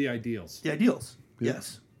 The ideals. The ideals. Yeah.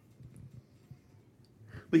 Yes.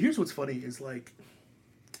 But here's what's funny is like,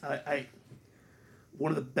 I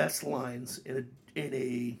one of the best lines in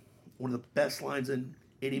one of the best lines in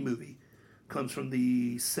any movie comes from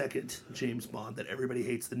the second James Bond that everybody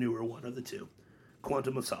hates, the newer one of the two,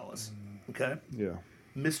 Quantum of Solace. Okay. Yeah.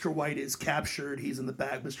 Mr. White is captured. He's in the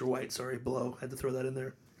back. Mr. White, sorry, Blow. Had to throw that in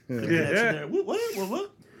there. Yeah. Good connection there.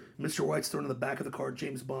 What? Mr. White's thrown in the back of the car.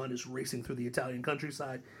 James Bond is racing through the Italian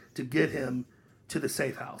countryside to get him to the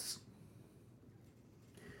safe house.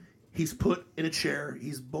 He's put in a chair.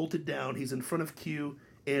 He's bolted down. He's in front of Q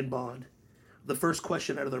and Bond. The first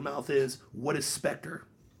question out of their mouth is, what is Spectre?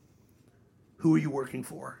 Who are you working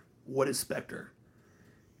for? What is Spectre?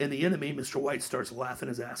 And the enemy, Mr. White, starts laughing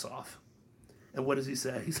his ass off. And what does he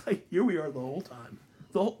say? He's like, here we are the whole time.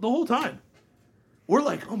 The whole time. We're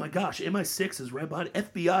like, oh my gosh, MI6 is right behind.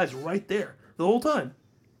 FBI is right there the whole time.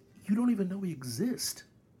 You don't even know we exist.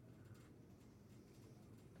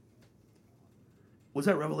 Was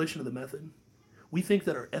that revelation of the method? We think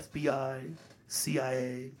that our FBI,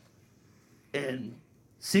 CIA, and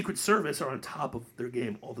Secret Service are on top of their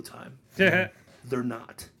game all the time. They're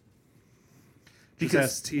not.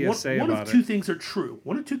 Because TSA one about of two it. things are true.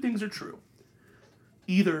 One of two things are true.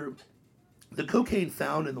 Either the cocaine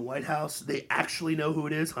found in the White House, they actually know who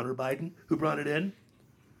it is, Hunter Biden, who brought it in,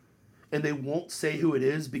 and they won't say who it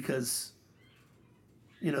is because,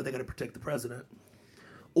 they got to protect the president.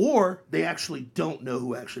 Or they actually don't know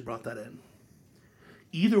who actually brought that in.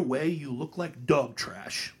 Either way, you look like dog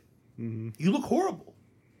trash. Mm-hmm. You look horrible.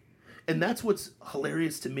 And that's what's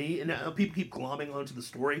hilarious to me. And people keep glomming onto the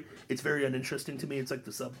story. It's very uninteresting to me. It's like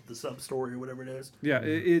the sub story or whatever it is. Yeah,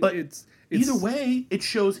 But it's either way, it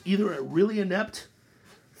shows either a really inept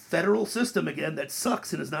federal system again that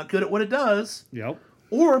sucks and is not good at what it does, Yep.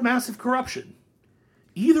 or massive corruption.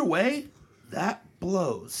 Either way, that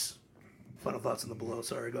blows. Final thoughts on the blow.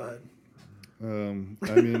 Sorry, go ahead.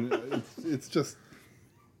 I mean, it's just...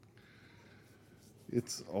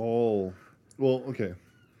 It's all... Well, okay.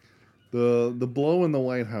 The blow in the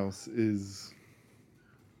White House is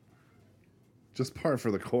just par for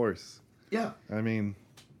the course. Yeah. I mean...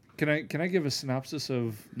 Can I give a synopsis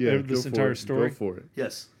of Yeah, this entire story? Go for it.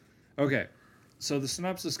 Yes. Okay, so the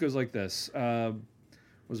synopsis goes like this.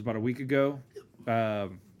 Was about a week ago. White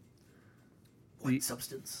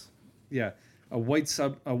substance. Yeah, a white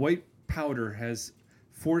powder has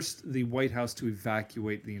forced the White House to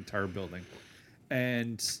evacuate the entire building,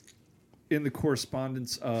 and in the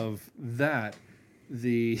correspondence of that,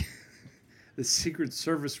 the Secret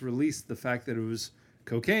Service released the fact that it was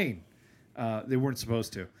cocaine. They weren't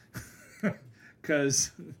supposed to,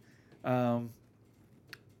 because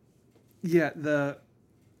there's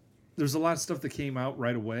a lot of stuff that came out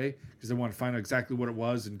right away because they want to find out exactly what it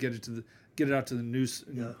was and get it out to the news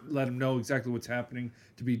and let them know exactly what's happening,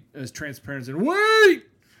 to be as transparent as wait.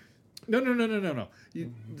 No. I'm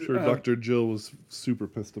sure Dr. Jill was super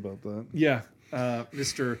pissed about that. Yeah,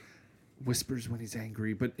 Mr. whispers when he's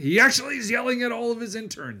angry, but he actually is yelling at all of his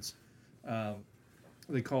interns.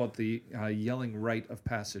 They call it the yelling rite of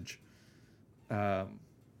passage.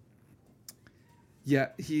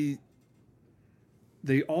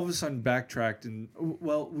 They all of a sudden backtracked and,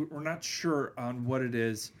 well, we're not sure on what it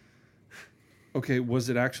is. Okay, was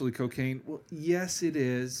it actually cocaine? Well, yes, it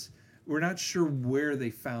is. We're not sure where they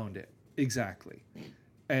found it exactly.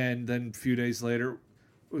 And then a few days later,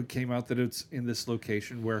 it came out that it's in this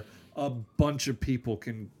location where a bunch of people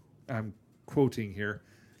can, I'm quoting here,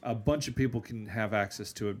 a bunch of people can have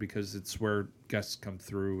access to it because it's where guests come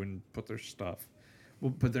through and put their stuff.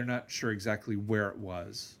 Well, but they're not sure exactly where it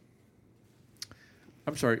was.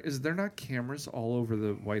 I'm sorry, is there not cameras all over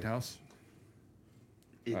the White House?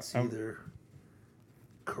 It's either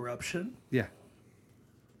corruption, Yeah.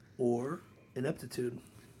 or ineptitude.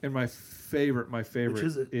 And my favorite Which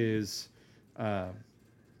is it? is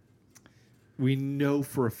we know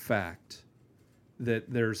for a fact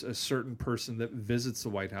that there's a certain person that visits the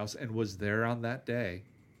White House and was there on that day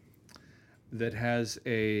that has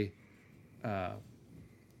a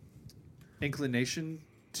inclination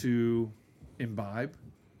to imbibe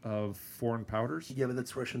of foreign powders. Yeah, but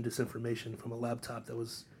that's Russian disinformation from a laptop that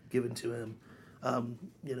was given to him,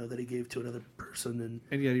 that he gave to another person.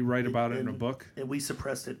 And yet he write about it in a book. And we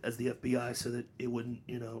suppressed it as the FBI so that it wouldn't,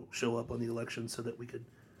 show up on the election so that we could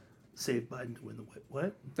save Biden to win the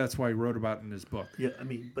what? That's why he wrote about it in his book. Yeah, I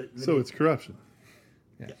mean, but... So it's corruption.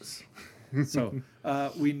 Yes. So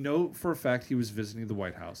we know for a fact he was visiting the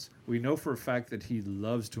White House. We know for a fact that he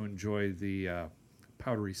loves to enjoy the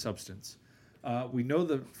powdery substance. We know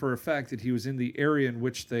that for a fact that he was in the area in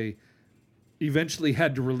which they eventually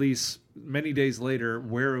had to release many days later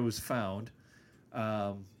where it was found.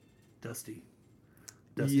 Dusty.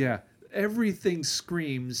 Yeah, everything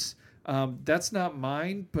screams, that's not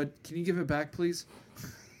mine, but can you give it back, please?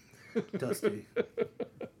 Dusty.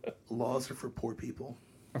 Laws are for poor people.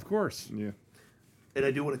 Of course. Yeah. And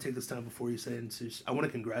I do want to take this time before you say it. I want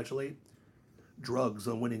to congratulate drugs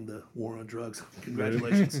on winning the war on drugs.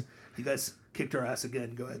 Congratulations. You guys kicked our ass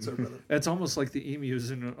again. Go ahead, sir, brother. That's almost like the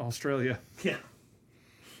emus in Australia. Yeah.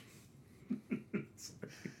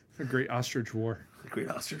 The Great Ostrich War. The Great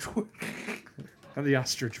Ostrich War. And the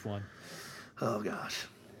ostrich won. Oh, gosh.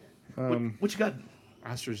 Um, What you got?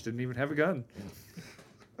 Ostrich didn't even have a gun.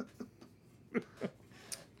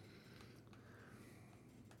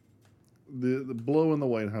 the blow in the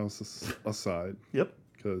White House aside, Yep.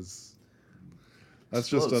 because that's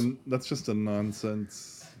just a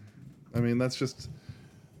nonsense. I mean, that's just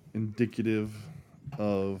indicative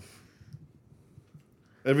of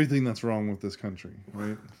everything that's wrong with this country,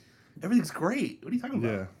 right? Everything's great. What are you talking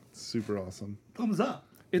about? Yeah, it's super awesome. Thumbs up.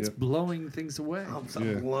 It's Yep. blowing things away. I'm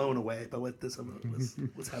Yeah. blown away by what's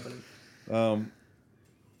happening.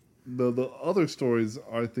 The other stories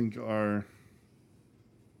I think are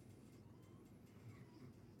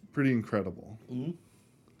pretty incredible,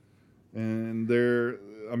 and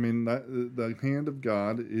the hand of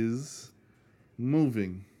God is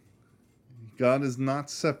moving. God is not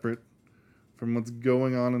separate from what's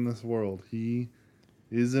going on in this world. He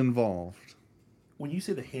is involved. When you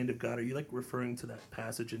say the hand of God, are you referring to that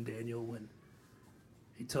passage in Daniel when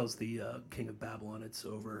he tells the king of Babylon it's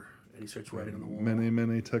over and he starts writing on the wall?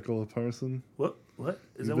 Many tekel parson. What? Is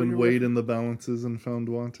You've that what been you're weighed in the balances and found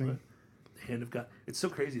wanting. What? The hand of God. It's so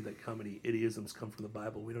crazy that how many idioms come from the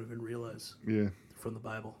Bible. We don't even realize Yeah. from the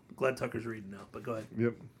Bible. Glad Tucker's reading now, but go ahead.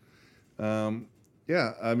 Yep.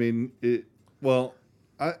 Yeah, I mean, it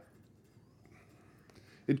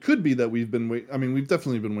could be that we've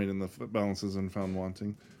definitely been weighed in the balances and found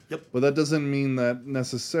wanting. Yep. But that doesn't mean that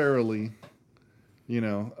necessarily,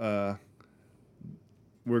 we're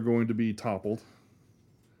going to be toppled.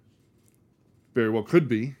 Very well could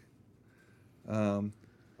be.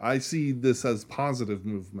 I see this as positive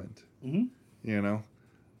movement. Mm-hmm.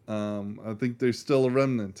 I think there's still a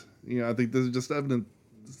remnant. I think there's just evidence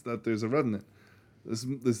that there's a remnant.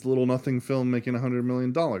 This little nothing film making $100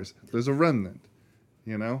 million. There's a remnant.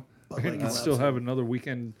 But You still have another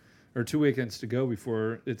weekend or 2 weekends to go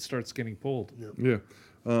before it starts getting pulled. Yeah.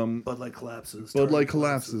 Bud Light collapses. Bud Light Target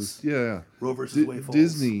collapses. Yeah. Roe versus Wade falls.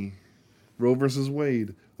 Disney. Roe versus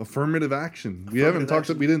Wade. Affirmative action. We didn't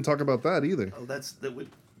talk about that either. Oh,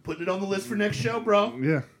 putting it on the list for next show, bro.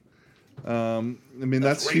 Yeah.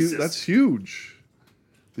 That's racist. That's huge.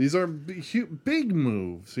 These are big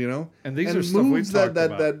moves, And these are stuff we've talked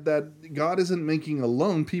about. that God isn't making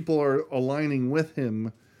alone. People are aligning with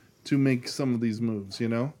Him to make some of these moves.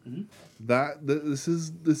 Mm-hmm.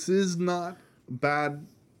 This is not bad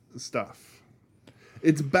stuff.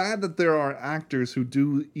 It's bad that there are actors who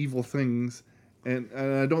do evil things, and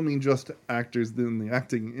I don't mean just actors in the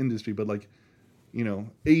acting industry, but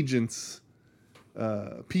agents,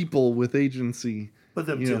 people with agency. But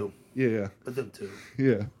them too. Yeah. But them too.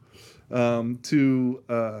 Yeah.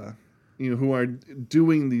 Who are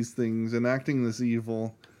doing these things and acting this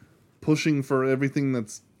evil, pushing for everything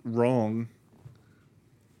that's wrong.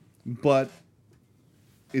 But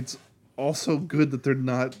it's also good that they're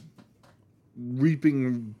not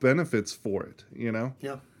reaping benefits for it, Yeah.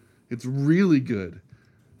 It's really good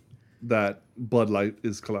that Bud Light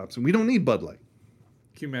is collapsing. We don't need Bud Light.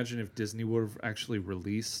 Can you imagine if Disney would have actually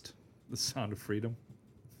released The Sound of Freedom?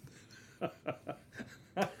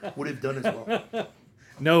 Would have done as well.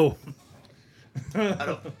 No. I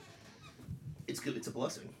don't. It's good. It's a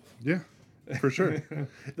blessing. Yeah, for sure.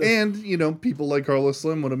 And, people like Carlos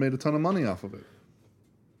Slim would have made a ton of money off of it.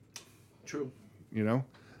 True.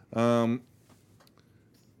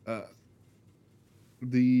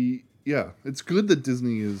 It's good that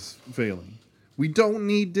Disney is failing. We don't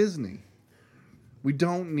need Disney. We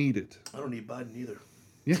don't need it. I don't need Biden either.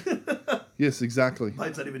 Yeah. Yes, exactly.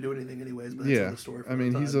 Biden's not even doing anything anyways, but that's Yeah, another story. For I mean,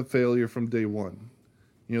 another he's time. a failure from day one.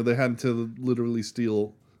 You know, they had to literally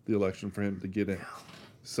steal the election for him to get in.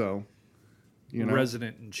 So, you know,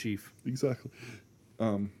 Resident in chief. exactly.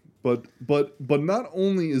 But not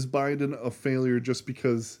only is Biden a failure just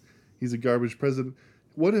because he's a garbage president.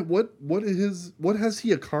 What has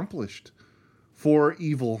he accomplished for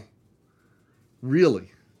evil? Really?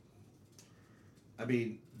 I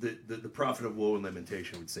mean, the prophet of woe and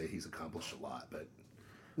lamentation would say he's accomplished a lot, but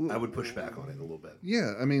I would push back on it a little bit.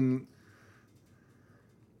 Yeah, I mean,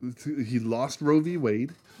 he lost Roe v.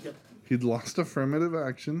 Wade. Yep. He'd lost affirmative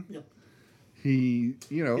action. Yep. He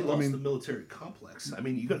He lost the military complex. I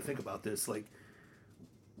mean, you got to think about this. Like,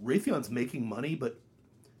 Raytheon's making money, but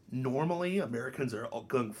normally Americans are all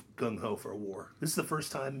gung ho for a war. This is the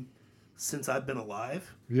first time since I've been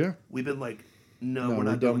alive yeah. we've been like, no, No, we're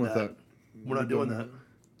not we're done doing with that. that. We're not doing that.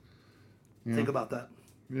 Yeah. Think about that.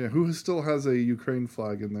 Yeah, who still has a Ukraine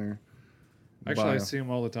flag in there? Actually, I bio? see him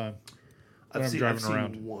all the time. I've I'm seen driving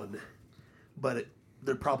around. one, but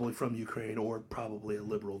they're probably from Ukraine or probably a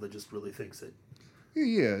liberal that just really thinks it.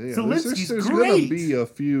 Yeah. Zelensky's There's gonna great. be a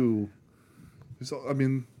few.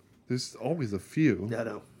 There's always a few Yeah, I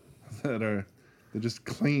know. they're just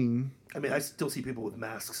clean. I mean, I still see people with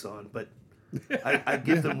masks on, but I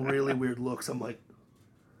give them really weird looks. I'm like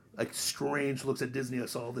strange looks at Disney. I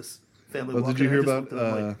saw this family. Oh, walking, did you I hear just about? looked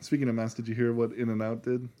at them like, Speaking of masks, did you hear what In-N-Out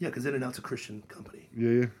did? yeah, because In-N-Out's a Christian company.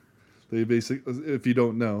 Yeah. They basically, if you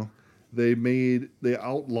don't know, they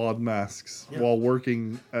outlawed masks Yeah. while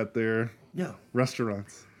working at their Yeah,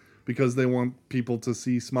 restaurants because they want people to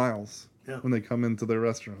see smiles Yeah. when they come into their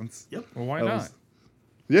restaurants. yep. Well, why That not? was-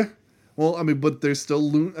 Yeah. Well, I mean, but they're still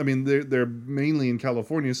they're mainly in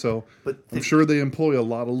California, so But I'm sure they employ a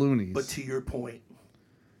lot of loonies. But to your point,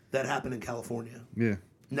 that happened in California. yeah.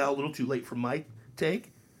 Now a little too late for my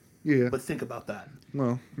take, Yeah. but think about that.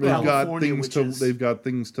 Well, California, they've got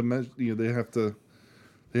things to measure. You know,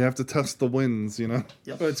 they have to test the winds. You know.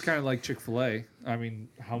 But it's kind of like Chick-fil-A. I mean,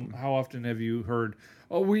 how often have you heard,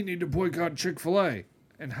 "Oh, we need to boycott Chick-fil-A,"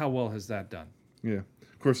 and how well has that done? Yeah.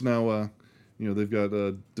 Of course, now they've got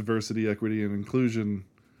diversity, equity, and inclusion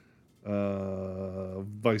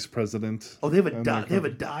vice president. Oh, they have a And die. their They have a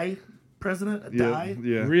die president. A Yeah. die.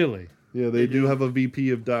 Yeah. Really? Yeah. They do have a VP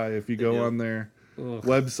of DIE. If you go do. on their Ugh.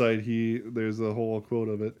 website, there's a whole quote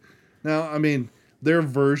of it. Now, I mean, their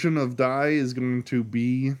version of DIE is going to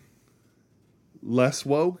be less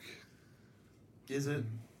woke. Is it?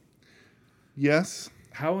 Yes.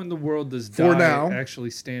 How in the world does For Die now. actually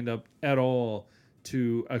stand up at all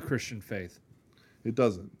to a Christian faith? It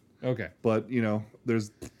doesn't. Okay. But,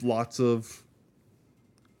 there's lots of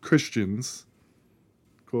Christians,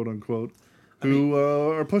 quote unquote, who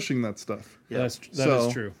are pushing that stuff. Yeah. That So-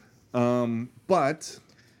 is true. But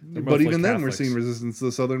mostly even then, we're Catholics. seeing resistance.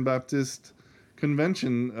 The Southern Baptist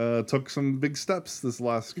Convention took some big steps this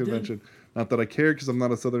last did. convention. Not that I care because I'm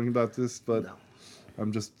not a Southern Baptist, but No.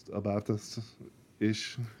 I'm just a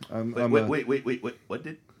Baptist-ish. Wait.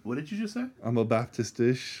 What did you just say? I'm a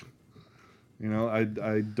Baptist-ish. I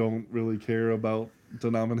don't really care about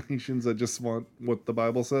denominations. I just want what the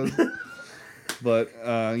Bible says. But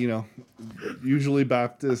usually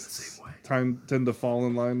Baptists tend to fall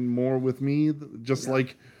in line more with me, just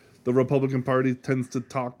like the Republican Party tends to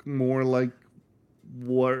talk more like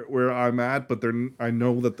where I'm at. But I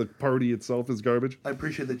know that the party itself is garbage. I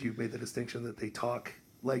appreciate that you made the distinction that they talk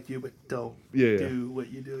like you, but don't Yeah. do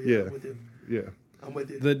what you do. Yeah. I'm with you. Yeah. I'm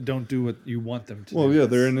with you. That don't do what you want them to Well, do. yeah,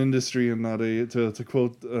 they're an industry and not to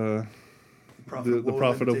quote the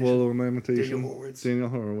prophet of woe and lamentation, Daniel Horowitz. Daniel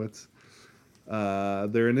Horowitz.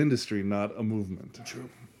 They're an industry, not a movement. True.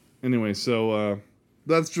 Anyway, so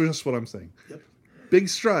that's just what I'm saying. Yep. Big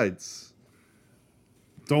strides.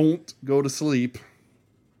 Don't go to sleep.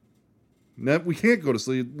 We can't go to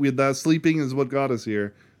sleep. Sleeping is what got us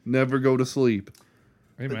here. Never go to sleep.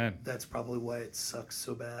 Amen. That's probably why it sucks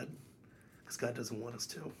so bad, because God doesn't want us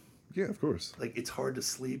to. Yeah, of course. Like, it's hard to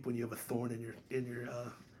sleep when you have a thorn in your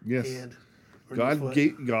Yes. hand. Or in your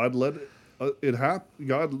foot. God let it happen.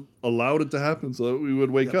 God allowed it to happen so that we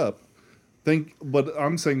would wake Yep. up. But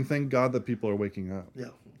I'm saying, thank God that people are waking up. Yeah.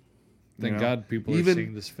 Thank you know, God people are even-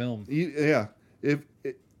 seeing this film. Yeah.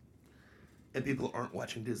 And people aren't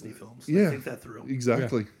watching Disney films. Yeah. Think that through.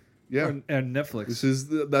 Exactly. Yeah. And Netflix.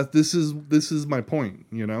 This is my point,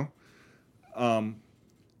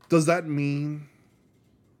 does that mean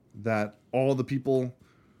that all the people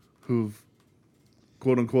who've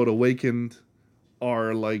quote unquote awakened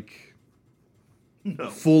are like No.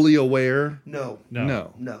 fully aware? No.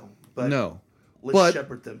 No. No. But No. let's But-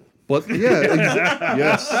 shepherd them. But yeah,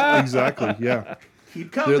 yes, exactly. Yeah.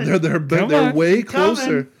 Keep coming. They're on. way Keep coming.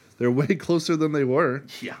 closer. They're way closer than they were.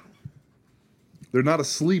 Yeah. They're not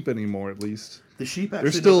asleep anymore, at least. The sheep They're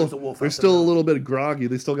actually know still there's a wolf they're out still a there now. little bit groggy.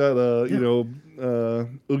 They still got oogie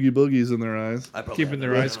boogies in their eyes. I probably Keeping have their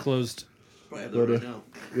that eyes right closed. now. Probably have that right But, now.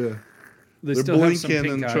 Yeah. They They're still have some blinking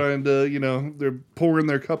pink and eye. trying to, they're pouring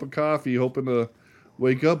their cup of coffee, hoping to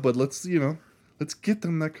wake up. But let's get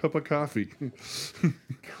them that cup of coffee.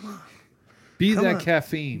 Be Come that on. yeah,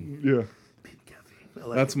 caffeine. Beat the caffeine. I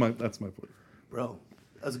like that's it. my point. Bro,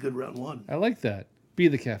 that was a good round one. I like that. Be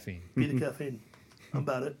the caffeine. Beat the caffeine. I'm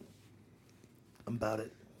about it. I'm about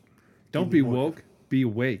it. Don't Give be me more woke. Be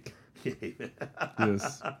awake.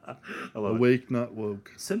 Yes, I love it. awake, not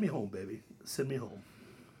woke. Send me home, baby. Send me home.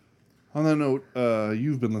 On that note,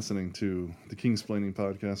 you've been listening to the Kingsplaining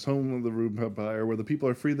Podcast, home of the Rube Empire, where the people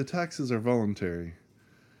are free, the taxes are voluntary,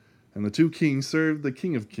 and the two kings serve the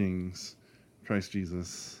King of Kings, Christ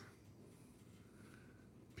Jesus.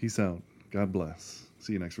 Peace out. God bless.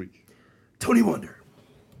 See you next week. Tony Wonder.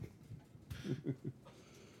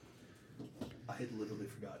 I had literally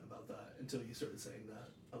forgotten about that until you started saying that.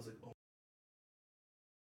 I was like, oh.